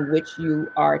manner in which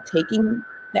you are taking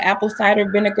the apple cider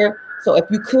vinegar. So if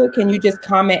you could, can you just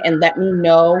comment and let me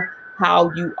know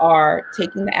how you are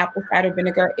taking the apple cider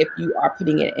vinegar? If you are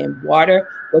putting it in water,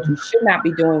 what you should not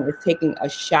be doing is taking a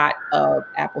shot of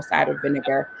apple cider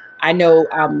vinegar. I know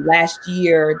last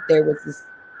year there was this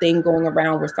thing going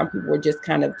around where some people were just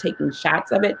kind of taking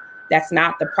shots of it. That's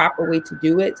not the proper way to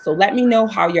do it. So let me know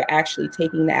how you're actually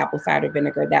taking the apple cider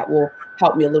vinegar. That will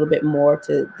help me a little bit more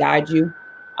to guide you.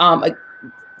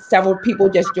 Several people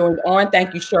just joined on.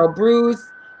 Thank you, Cheryl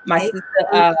Bruce. My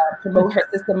sister, promote her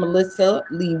sister, Melissa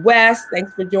Lee West.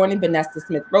 Thanks for joining. Vanessa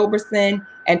Smith Roberson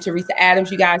and Teresa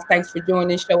Adams. You guys, thanks for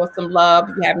joining. Show us some love.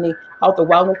 If you have any health or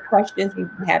wellness questions,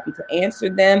 we'd be happy to answer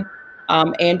them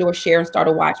and or share and start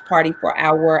a watch party for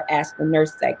our Ask the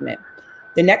Nurse segment.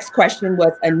 The next question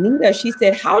was Anita. She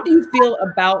said, how do you feel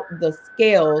about the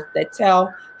scales that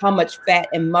tell how much fat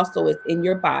and muscle is in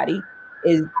your body?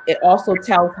 It also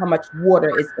tells how much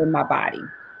water is in my body.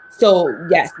 So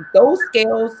yes, those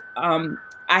scales,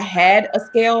 I had a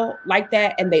scale like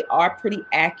that and they are pretty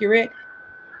accurate.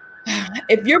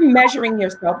 If you're measuring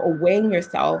yourself or weighing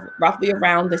yourself roughly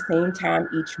around the same time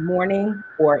each morning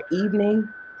or evening,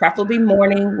 preferably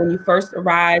morning when you first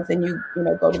arrive and you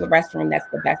go to the restroom, that's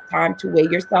the best time to weigh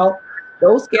yourself.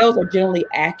 Those scales are generally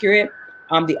accurate.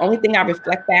 The only thing I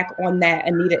reflect back on that,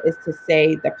 Anita, is to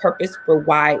say the purpose for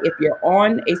why, if you're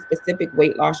on a specific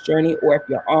weight loss journey or if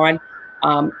you're on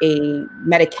a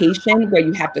medication where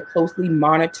you have to closely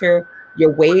monitor your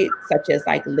weight, such as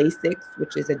like Lasix,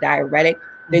 which is a diuretic,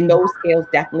 then those scales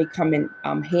definitely come in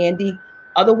handy.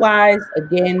 Otherwise,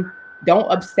 again,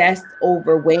 don't obsess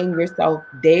over weighing yourself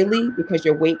daily because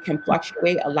your weight can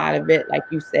fluctuate. A lot of it, like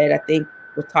you said, I think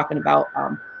we're talking about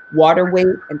water weight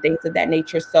and things of that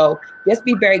nature. So just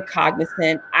be very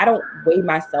cognizant. I don't weigh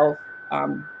myself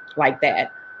like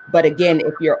that. But again,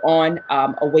 if you're on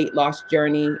a weight loss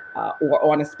journey or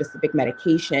on a specific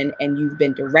medication and you've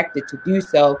been directed to do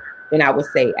so, then I would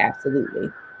say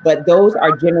absolutely. But those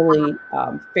are generally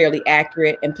fairly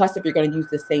accurate. And plus, if you're going to use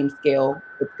the same scale,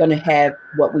 it's going to have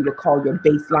what we would call your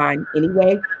baseline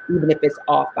anyway, even if it's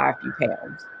off by a few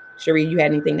pounds. Cherie, you had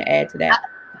anything to add to that?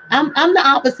 I'm the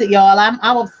opposite, y'all.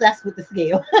 I'm obsessed with the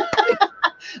scale.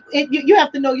 You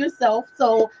have to know yourself.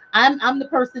 So I'm the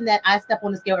person that I step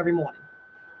on the scale every morning.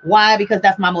 Why? Because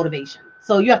that's my motivation.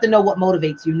 So you have to know what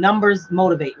motivates you. Numbers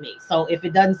motivate me. So if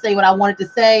it doesn't say what I want it to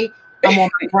say, I'm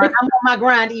on my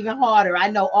grind even harder. I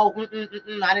know,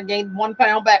 I didn't gain 1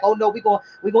 pound back. Oh no, we gonna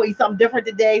eat something different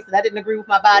today. So that didn't agree with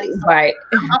my body. So right.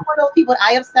 I'm one of those people.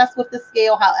 I obsess with the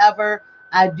scale. However,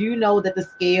 I do know that the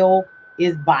scale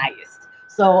is biased.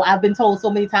 So I've been told so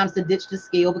many times to ditch the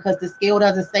scale because the scale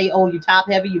doesn't say, oh, you top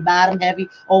heavy, you bottom heavy,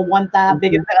 or one thigh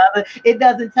bigger than the other. It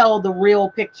doesn't tell the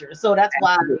real picture. So that's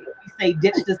why we say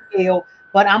ditch the scale.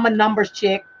 But I'm a numbers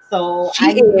chick. So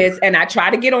she is, and I try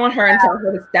to get on her and tell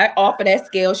her to step off of that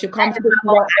scale. She'll come to the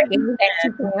work. I gave you back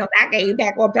 2 pounds. I gave you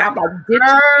back 1 pound. Like,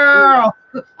 girl,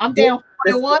 I'm down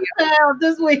 1 pound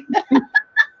this week.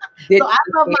 So I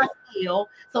love my scale.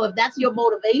 So if that's your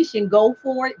motivation, go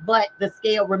for it. But the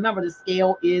scale, remember, the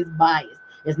scale is biased.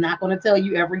 It's not going to tell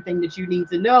you everything that you need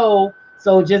to know.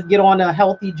 So just get on a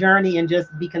healthy journey and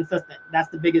just be consistent. That's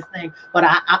the biggest thing. But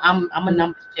I'm a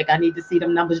numbers chick. I need to see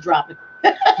them numbers dropping.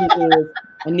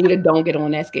 Anita, don't get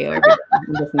on that scale every day.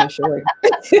 I'm just not sure.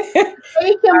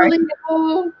 Hey, Kimberly,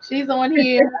 she's on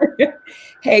here.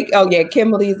 Hey, oh yeah,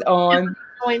 Kimberly's on.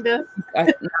 Joined us.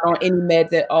 Not on any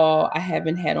meds at all. I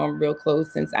haven't had on real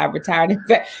clothes since I retired. In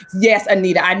fact, yes,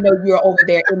 Anita, I know you're over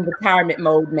there in retirement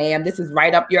mode, ma'am. This is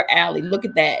right up your alley. Look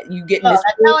at that. You getting this.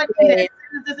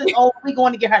 This is over. We're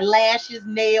going to get her lashes,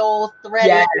 nails, threaded.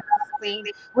 Yes.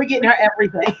 We're getting her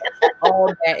everything.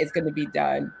 All that is going to be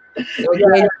done. So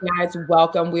again, guys,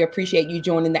 welcome. We appreciate you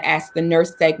joining the Ask the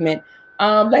Nurse segment.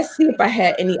 Let's see if I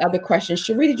had any other questions.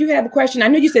 Cherie, did you have a question? I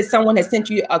know you said someone had sent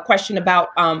you a question about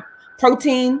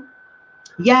protein.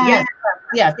 Yes.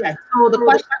 So the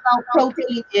question about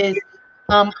protein is,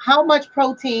 how much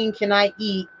protein can I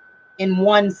eat in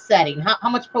one setting? How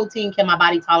much protein can my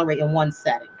body tolerate in one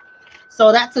setting?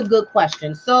 So that's a good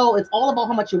question. So it's all about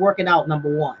how much you're working out, number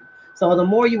one. So the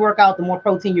more you work out, the more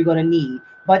protein you're going to need.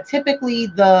 But typically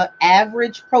the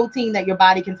average protein that your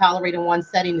body can tolerate in one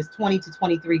setting is 20 to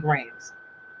 23 grams.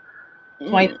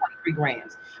 20 to 23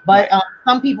 grams. But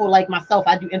some people like myself,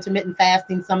 I do intermittent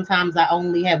fasting. Sometimes I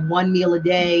only have one meal a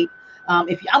day.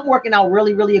 If I'm working out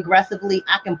really, really aggressively,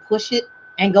 I can push it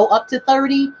and go up to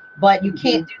 30, but you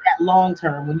can't do that long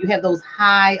term. When you have those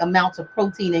high amounts of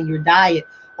protein in your diet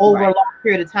over a long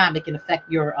period of time, it can affect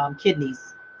your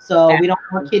kidneys. So we don't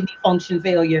want kidney function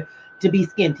failure to be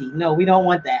skinty. No, we don't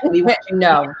want that. We want it's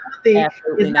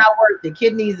not worth it.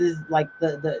 Kidneys is like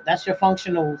the that's your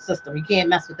functional system. You can't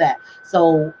mess with that.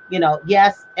 So,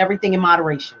 yes, everything in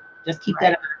moderation. Just keep that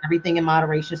in mind, everything in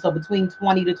moderation. So between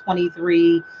 20 to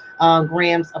 23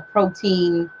 grams of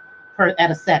protein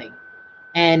at a setting,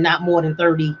 and not more than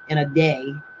 30 in a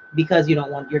day, because you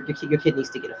don't want your kidneys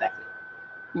to get affected.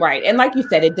 Right. And like you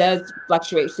said, it does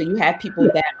fluctuate. So you have people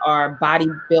that are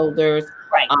bodybuilders,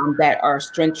 that are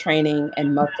strength training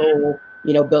and muscle,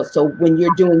 built. So when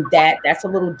you're doing that, that's a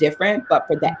little different. But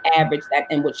for the average, that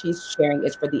and what she's sharing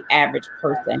is for the average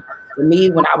person. For me,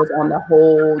 when I was on the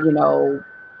whole,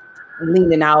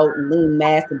 leaning out, lean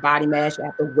mass and body mass, you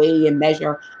have to weigh and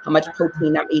measure how much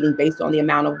protein I'm eating based on the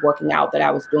amount of working out that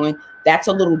I was doing. That's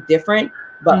a little different.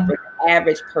 But for the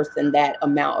average person, that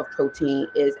amount of protein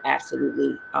is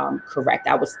absolutely correct.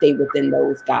 I would stay within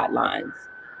those guidelines.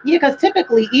 Yeah, because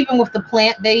typically, even with the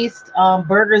plant-based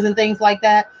burgers and things like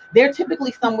that, they're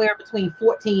typically somewhere between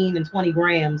 14 and 20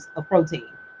 grams of protein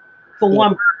for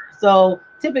one burger. So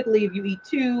typically, if you eat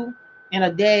 2 in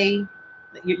a day,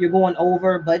 you're going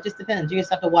over, but it just depends. You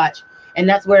just have to watch. And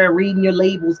that's where reading your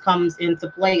labels comes into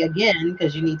play again,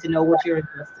 because you need to know what you're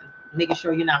ingesting, making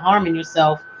sure you're not harming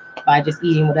yourself by just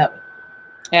eating whatever.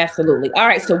 Absolutely. All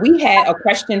right. So we had a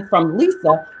question from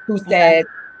Lisa who said,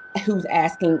 who's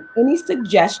asking, any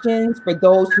suggestions for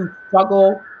those who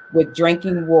struggle with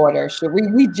drinking water? Cherie,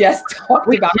 we just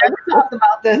talked about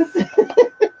this.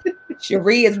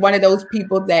 Cherie is one of those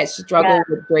people that struggle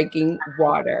with drinking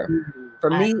water. For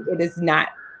me, it is not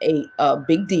a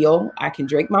big deal. I can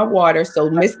drink my water. So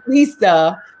Miss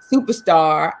Lisa,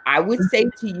 superstar, I would say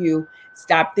to you,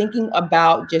 stop thinking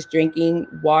about just drinking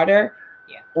water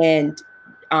and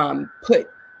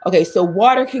so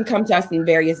water can come to us in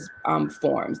various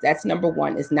forms. That's number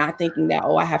one, is not thinking that,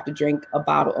 I have to drink a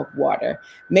bottle of water.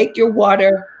 Make your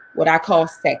water what I call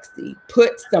sexy.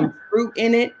 Put some fruit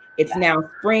in it. It's now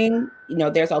spring.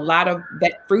 There's a lot of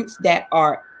fruits that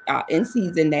are in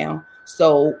season now.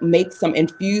 So make some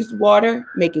infused water,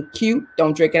 make it cute.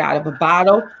 Don't drink it out of a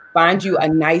bottle. Find you a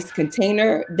nice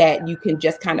container that you can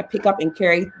just kind of pick up and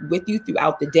carry with you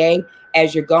throughout the day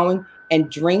as you're going, and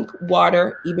drink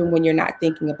water even when you're not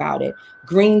thinking about it.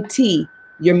 Green tea,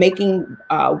 you're making,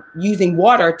 using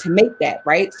water to make that,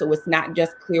 right? So it's not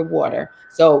just clear water.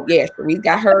 So we've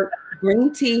got her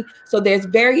green tea. So there's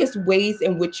various ways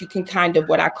in which you can kind of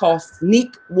what I call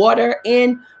sneak water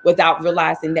in without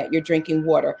realizing that you're drinking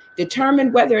water.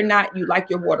 Determine whether or not you like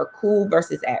your water cool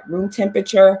versus at room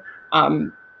temperature.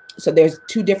 So there's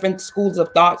two different schools of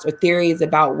thoughts or theories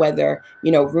about whether,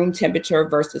 room temperature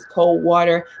versus cold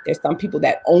water. There's some people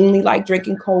that only like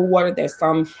drinking cold water. There's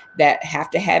some that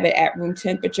have to have it at room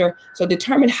temperature. So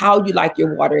determine how you like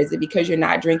your water. Is it because you're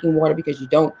not drinking water because you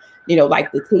don't,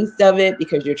 like the taste of it,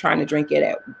 because you're trying to drink it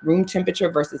at room temperature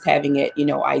versus having it,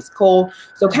 ice cold.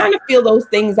 So kind of feel those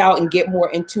things out and get more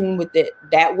in tune with it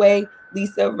that way.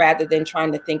 Lisa, rather than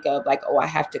trying to think of like, oh, I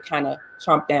have to kind of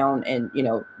chomp down and,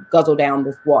 guzzle down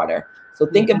this water. So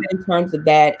think of it in terms of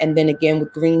that. And then again,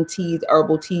 with green teas,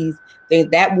 herbal teas,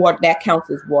 that water, that counts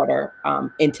as water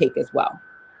intake as well.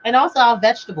 And also our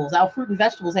vegetables, our fruit and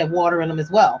vegetables have water in them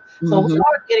as well. So we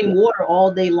are getting water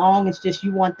all day long. It's just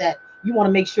you want to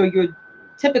make sure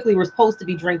we're supposed to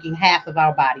be drinking half of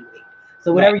our body weight.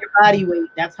 So whatever your body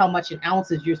weight, that's how much in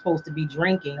ounces you're supposed to be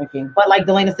drinking. But like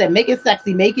Delana said, make it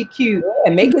sexy, make it cute.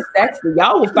 Yeah, make it sexy.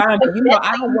 Y'all will find it.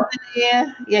 I don't want.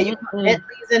 You put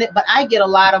leaves in it. But I get a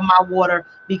lot of my water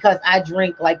because I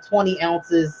drink like 20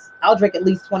 ounces. I'll drink at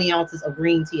least 20 ounces of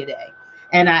green tea a day.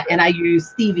 And I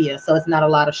use stevia, so it's not a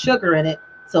lot of sugar in it.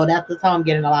 So that's how I'm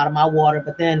getting a lot of my water.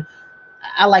 But then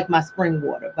I like my spring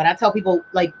water. But I tell people,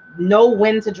 like, know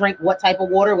when to drink what type of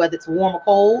water, whether it's warm or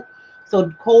cold. So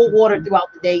cold water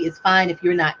throughout the day is fine if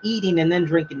you're not eating and then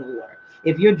drinking the water.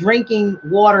 If you're drinking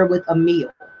water with a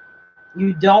meal,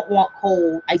 you don't want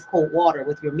ice cold water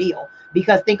with your meal,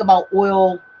 because think about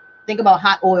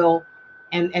hot oil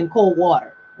and cold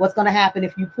water. What's going to happen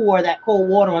if you pour that cold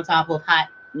water on top of hot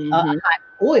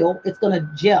oil? It's going to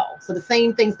gel. So the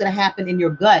same thing's going to happen in your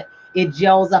gut. It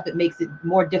gels up. It makes it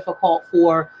more difficult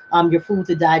for your food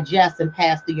to digest and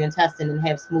pass through your intestine and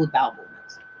have smooth bowel movements.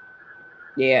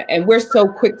 Yeah, and we're so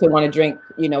quick to want to drink,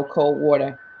 cold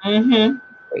water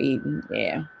for eating.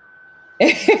 Yeah.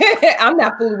 I'm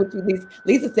not fooling with you, Lisa.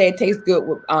 Lisa said it tastes good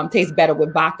with tastes better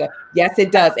with vodka. Yes,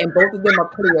 it does, and both of them are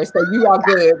clear, so you are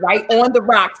good. Right on the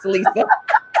rocks, Lisa.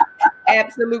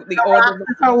 Absolutely on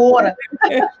the water.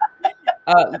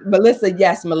 Melissa,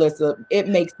 it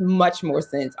makes much more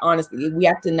sense. Honestly, we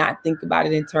have to not think about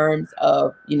it in terms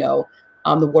of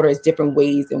the water is different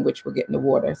ways in which we're getting the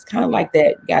water. It's kind of like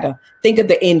that. You gotta think of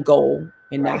the end goal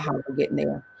and not how we're getting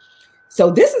there.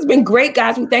 So this has been great,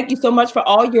 guys. We thank you so much for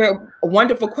all your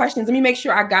wonderful questions. Let me make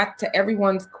sure I got to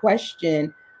everyone's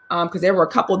question because there were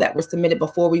a couple that were submitted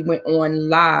before we went on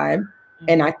live.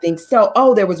 And I think so.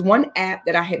 Oh, there was one app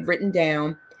that I had written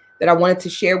down that I wanted to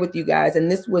share with you guys.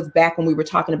 And this was back when we were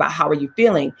talking about how are you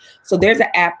feeling. So there's an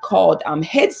app called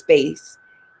Headspace.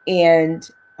 And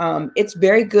it's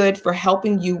very good for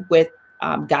helping you with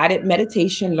guided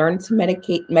meditation, learn to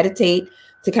meditate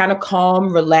to kind of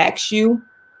calm, relax you.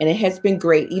 And it has been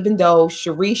great, even though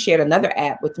Cherie shared another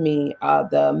app with me,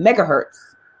 the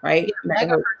Megahertz, right? Yeah,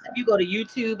 Megahertz. If you go to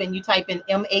YouTube and you type in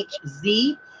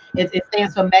MHZ, it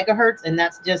stands for megahertz, and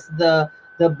that's just the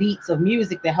beats of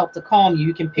music that help to calm you.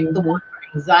 You can pick the one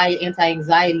for anxiety,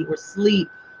 anti-anxiety, or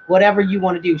sleep, whatever you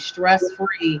want to do,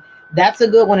 stress-free. That's a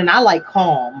good one, and I like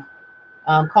Calm.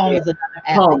 Calm is another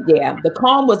app. Calm, the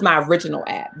Calm was my original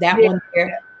app. That one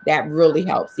there, that really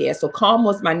helps. Yeah, so Calm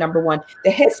was my number one.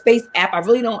 The Headspace app, I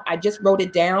just wrote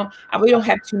it down. I really don't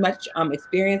have too much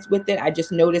experience with it. I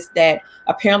just noticed that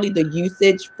apparently the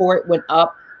usage for it went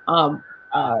up. Governor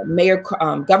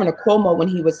Cuomo, when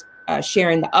he was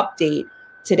sharing the update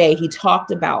today, he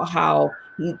talked about how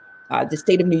the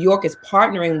state of New York is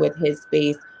partnering with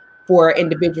Headspace for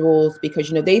individuals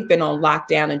because, they've been on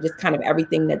lockdown and just kind of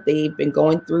everything that they've been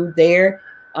going through there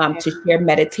to share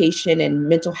meditation and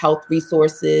mental health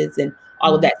resources and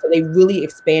all of that. So they really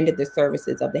expanded the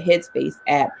services of the Headspace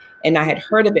app. And I had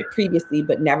heard of it previously,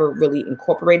 but never really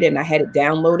incorporated, and I had it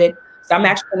downloaded. So I'm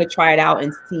actually going to try it out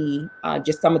and see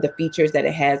just some of the features that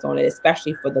it has on it,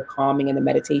 especially for the calming and the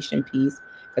meditation piece.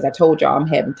 Because I told y'all I'm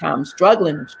having time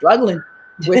struggling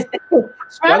with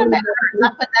I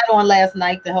put that on last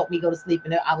night to help me go to sleep,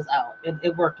 and I was out.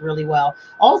 It worked really well.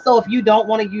 Also, if you don't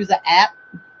want to use an app,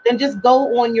 then just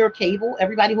go on your cable.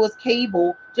 Everybody who has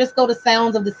cable, just go to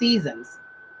Sounds of the Seasons.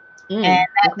 And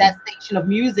that station of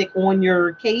music on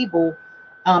your cable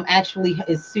actually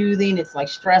is soothing. It's like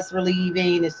stress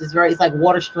relieving. It's like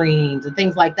water streams and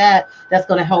things like that. That's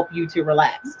going to help you to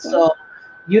relax. So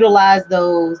utilize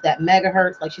those, that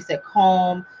Megahertz, like she said,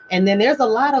 Calm. And then there's a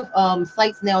lot of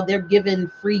sites now, they're giving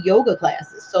free yoga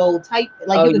classes. So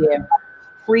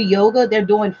free yoga. They're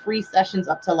doing free sessions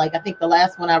up to, like, I think the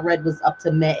last one I read was up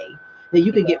to May, that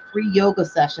you can get free yoga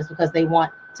sessions because they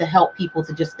want to help people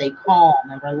to just stay calm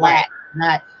and relax,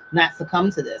 not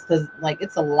succumb to this. Because, like,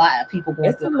 it's a lot of people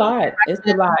going through it. It's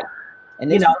a lot. And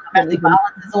domestic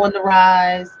violence is on the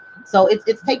rise. So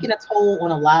it's taking a toll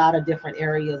on a lot of different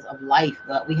areas of life,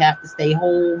 but we have to stay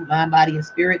whole, mind, body, and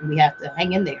spirit, and we have to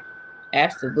hang in there.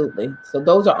 Absolutely. So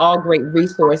those are all great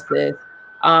resources.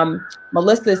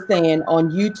 Melissa is saying on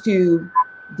YouTube,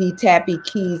 the Tappy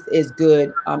Keys is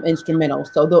good, instrumental.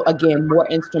 So again, more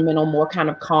instrumental, more kind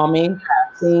of calming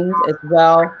things as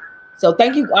well. So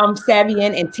thank you,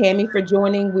 Savian and Tammy, for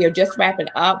joining. We are just wrapping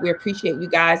up. We appreciate you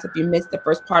guys. If you missed the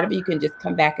first part of it, you can just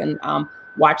come back and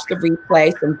watch the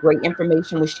replay. Some great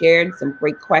information was shared, some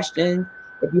great questions.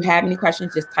 If you have any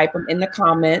questions, just type them in the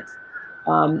comments.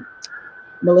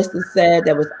 Melissa said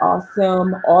that was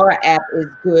awesome. Aura app is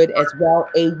good as well.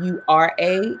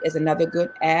 AURA is another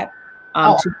good app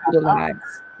to utilize.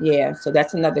 Yeah, so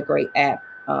that's another great app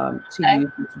to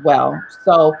use as well.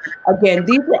 So again,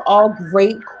 these were all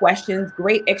great questions,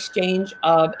 great exchange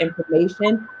of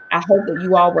information. I hope that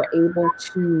you all were able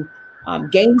to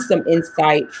gain some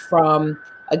insight from,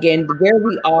 again, where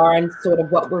we are and sort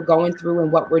of what we're going through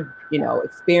and what we're,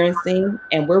 experiencing.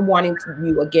 And we're wanting to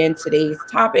view, again, today's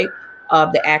topic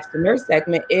of the Ask the Nurse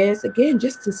segment is, again,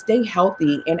 just to stay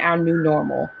healthy in our new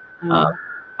normal.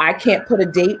 I can't put a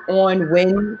date on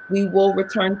when we will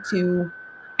return to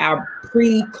our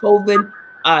pre-COVID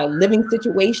living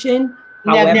situation.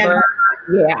 However,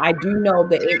 yeah, I do know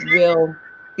that it will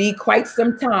be quite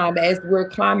some time as we're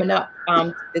climbing up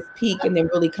this peak and then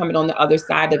really coming on the other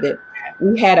side of it.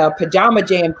 We had a pajama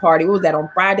jam party. What was that, on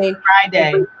Friday?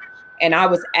 And I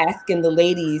was asking the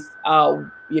ladies,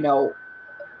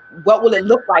 what will it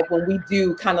look like when we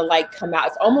do kind of like come out?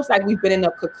 It's almost like we've been in a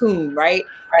cocoon, right?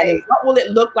 And what will it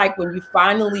look like when you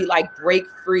finally like break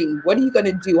free? What are you going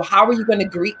to do? How are you going to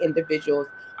greet individuals?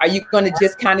 Are you going to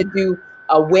just kind of do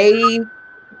a wave,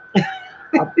 a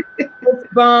fist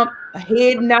bump, a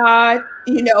head nod,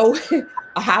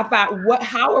 a high five?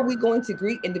 How are we going to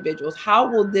greet individuals? How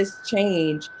will this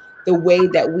change the way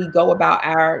that we go about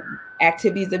our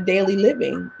activities of daily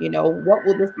living? What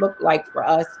will this look like for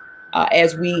us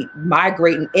as we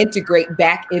migrate and integrate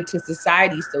back into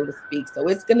society, so to speak? So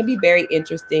it's going to be very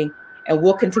interesting, and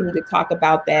we'll continue to talk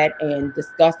about that and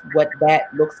discuss what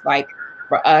that looks like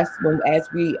for us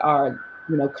as we are,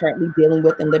 currently dealing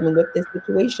with and living with this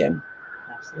situation.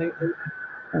 Absolutely.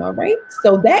 All right.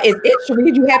 So that is it. Cherie,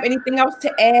 did you have anything else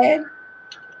to add?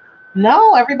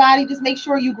 No, everybody, just make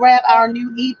sure you grab our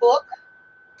new ebook.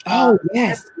 Oh,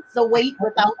 yes. The Weight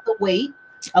Without the Weight.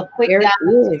 A quick guide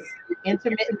to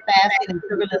intermittent fasting and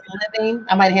sugarless living.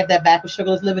 I might have that back with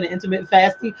sugarless living and intermittent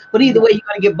fasting, but either way, you're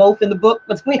going to get both in the book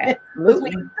between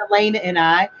Delana and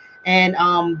I. And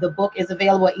the book is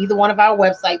available at either one of our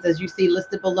websites, as you see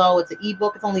listed below. It's an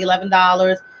ebook. It's only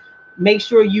 $11. Make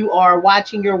sure you are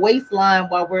watching your waistline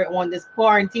while we're on this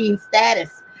quarantine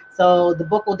status. So the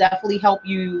book will definitely help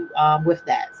you with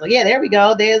that. So yeah, there we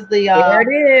go. There's the there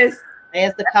it is.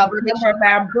 There's the cover of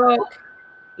our book.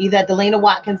 Either at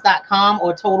DelanaWatkins.com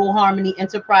or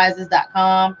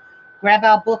TotalHarmonyEnterprises.com. Grab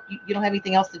our book. You don't have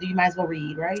anything else to do. You might as well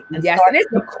read, right? Yes, it is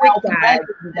a quick guide.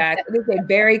 It is a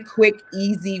very quick,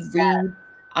 easy read.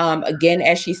 Again,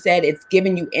 as she said, it's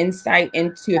giving you insight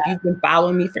into, if you've been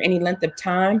following me for any length of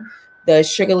time, the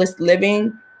Sugarless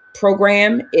Living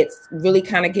program. It's really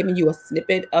kind of giving you a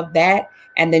snippet of that.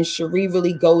 And then Cherie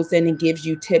really goes in and gives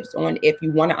you tips on if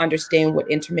you want to understand what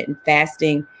intermittent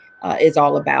fasting is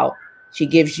all about. She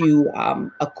gives you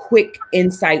a quick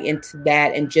insight into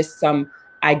that and just some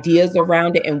ideas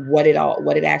around it and what it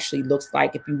actually looks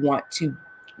like if you want to,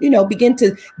 begin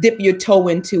to dip your toe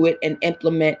into it and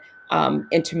implement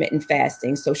intermittent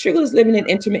fasting. So Sugarless Living and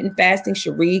intermittent fasting.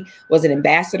 Cherie was an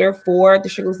ambassador for the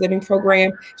Sugarless Living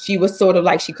program. She was sort of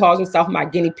like, she calls herself my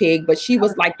guinea pig, but she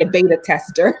was like the beta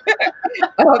tester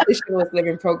of the Sugarless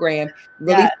Living program.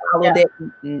 Really followed it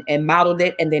and modeled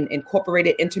it, and then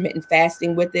incorporated intermittent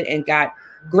fasting with it and got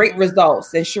great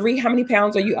results. And Cherie, how many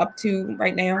pounds are you up to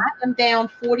right now? I'm down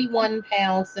 41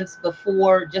 pounds since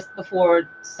just before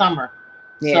summer.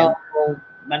 Yeah. So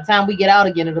by the time we get out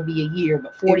again, it'll be a year,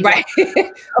 but 40. Right.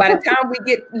 By the time we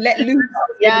get let loose.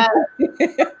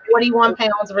 41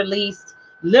 pounds released,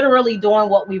 literally doing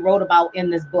what we wrote about in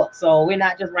this book. So we're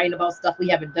not just writing about stuff we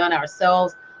haven't done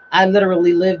ourselves. I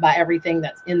literally live by everything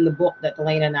that's in the book that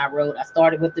Delana and I wrote. I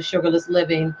started with the Sugarless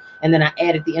Living, and then I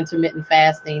added the intermittent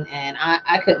fasting, and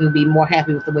I couldn't be more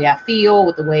happy with the way I feel,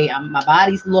 with the way my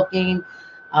body's looking.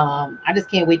 I just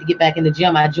can't wait to get back in the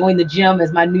gym. I joined the gym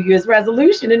as my New Year's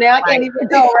resolution, and now I can't even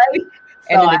go, right?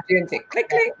 And then the gym said, click,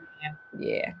 click.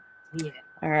 Yeah.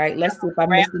 All right. Let's see if I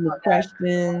missed any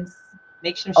questions.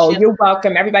 You're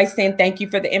welcome. Everybody's saying thank you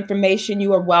for the information.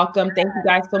 You are welcome. Thank you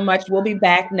guys so much. We'll be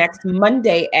back next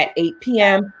Monday at 8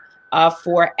 p.m.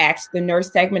 For Ask the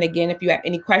Nurse segment. Again, if you have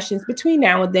any questions between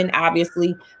now and then,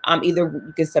 obviously, either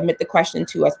you can submit the question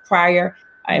to us prior,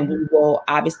 and we will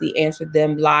obviously answer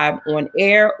them live on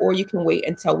air, or you can wait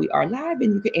until we are live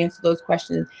and you can answer those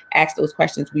questions, ask those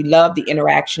questions. We love the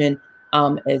interaction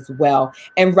as well.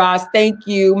 And Roz, thank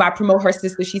you. My Promote Her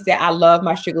sister, she said, I love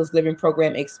my Sugarless Living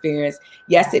program experience.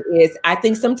 Yes, it is. I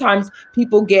think sometimes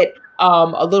people get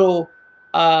a little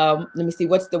let me see,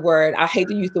 what's the word? I hate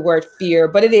to use the word fear,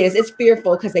 but it's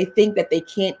fearful because they think that they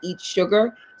can't eat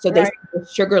sugar. So they say the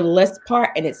sugarless part,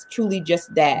 and it's truly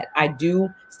just that. I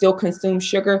do still consume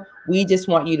sugar. We just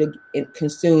want you to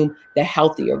consume the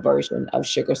healthier version of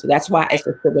sugar. So that's why it's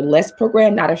a sugarless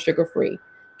program, not a sugar-free.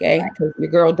 Okay, because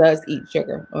your girl does eat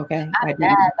sugar. Okay, I do.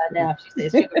 She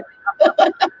says sugar.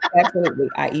 Absolutely,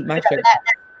 I eat my sugar.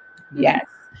 Yes.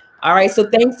 All right. So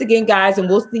thanks again, guys, and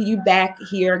we'll see you back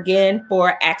here again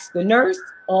for Ask the Nurse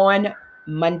on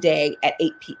Monday at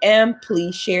 8 p.m.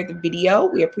 Please share the video.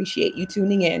 We appreciate you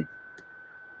tuning in.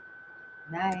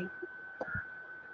 Night.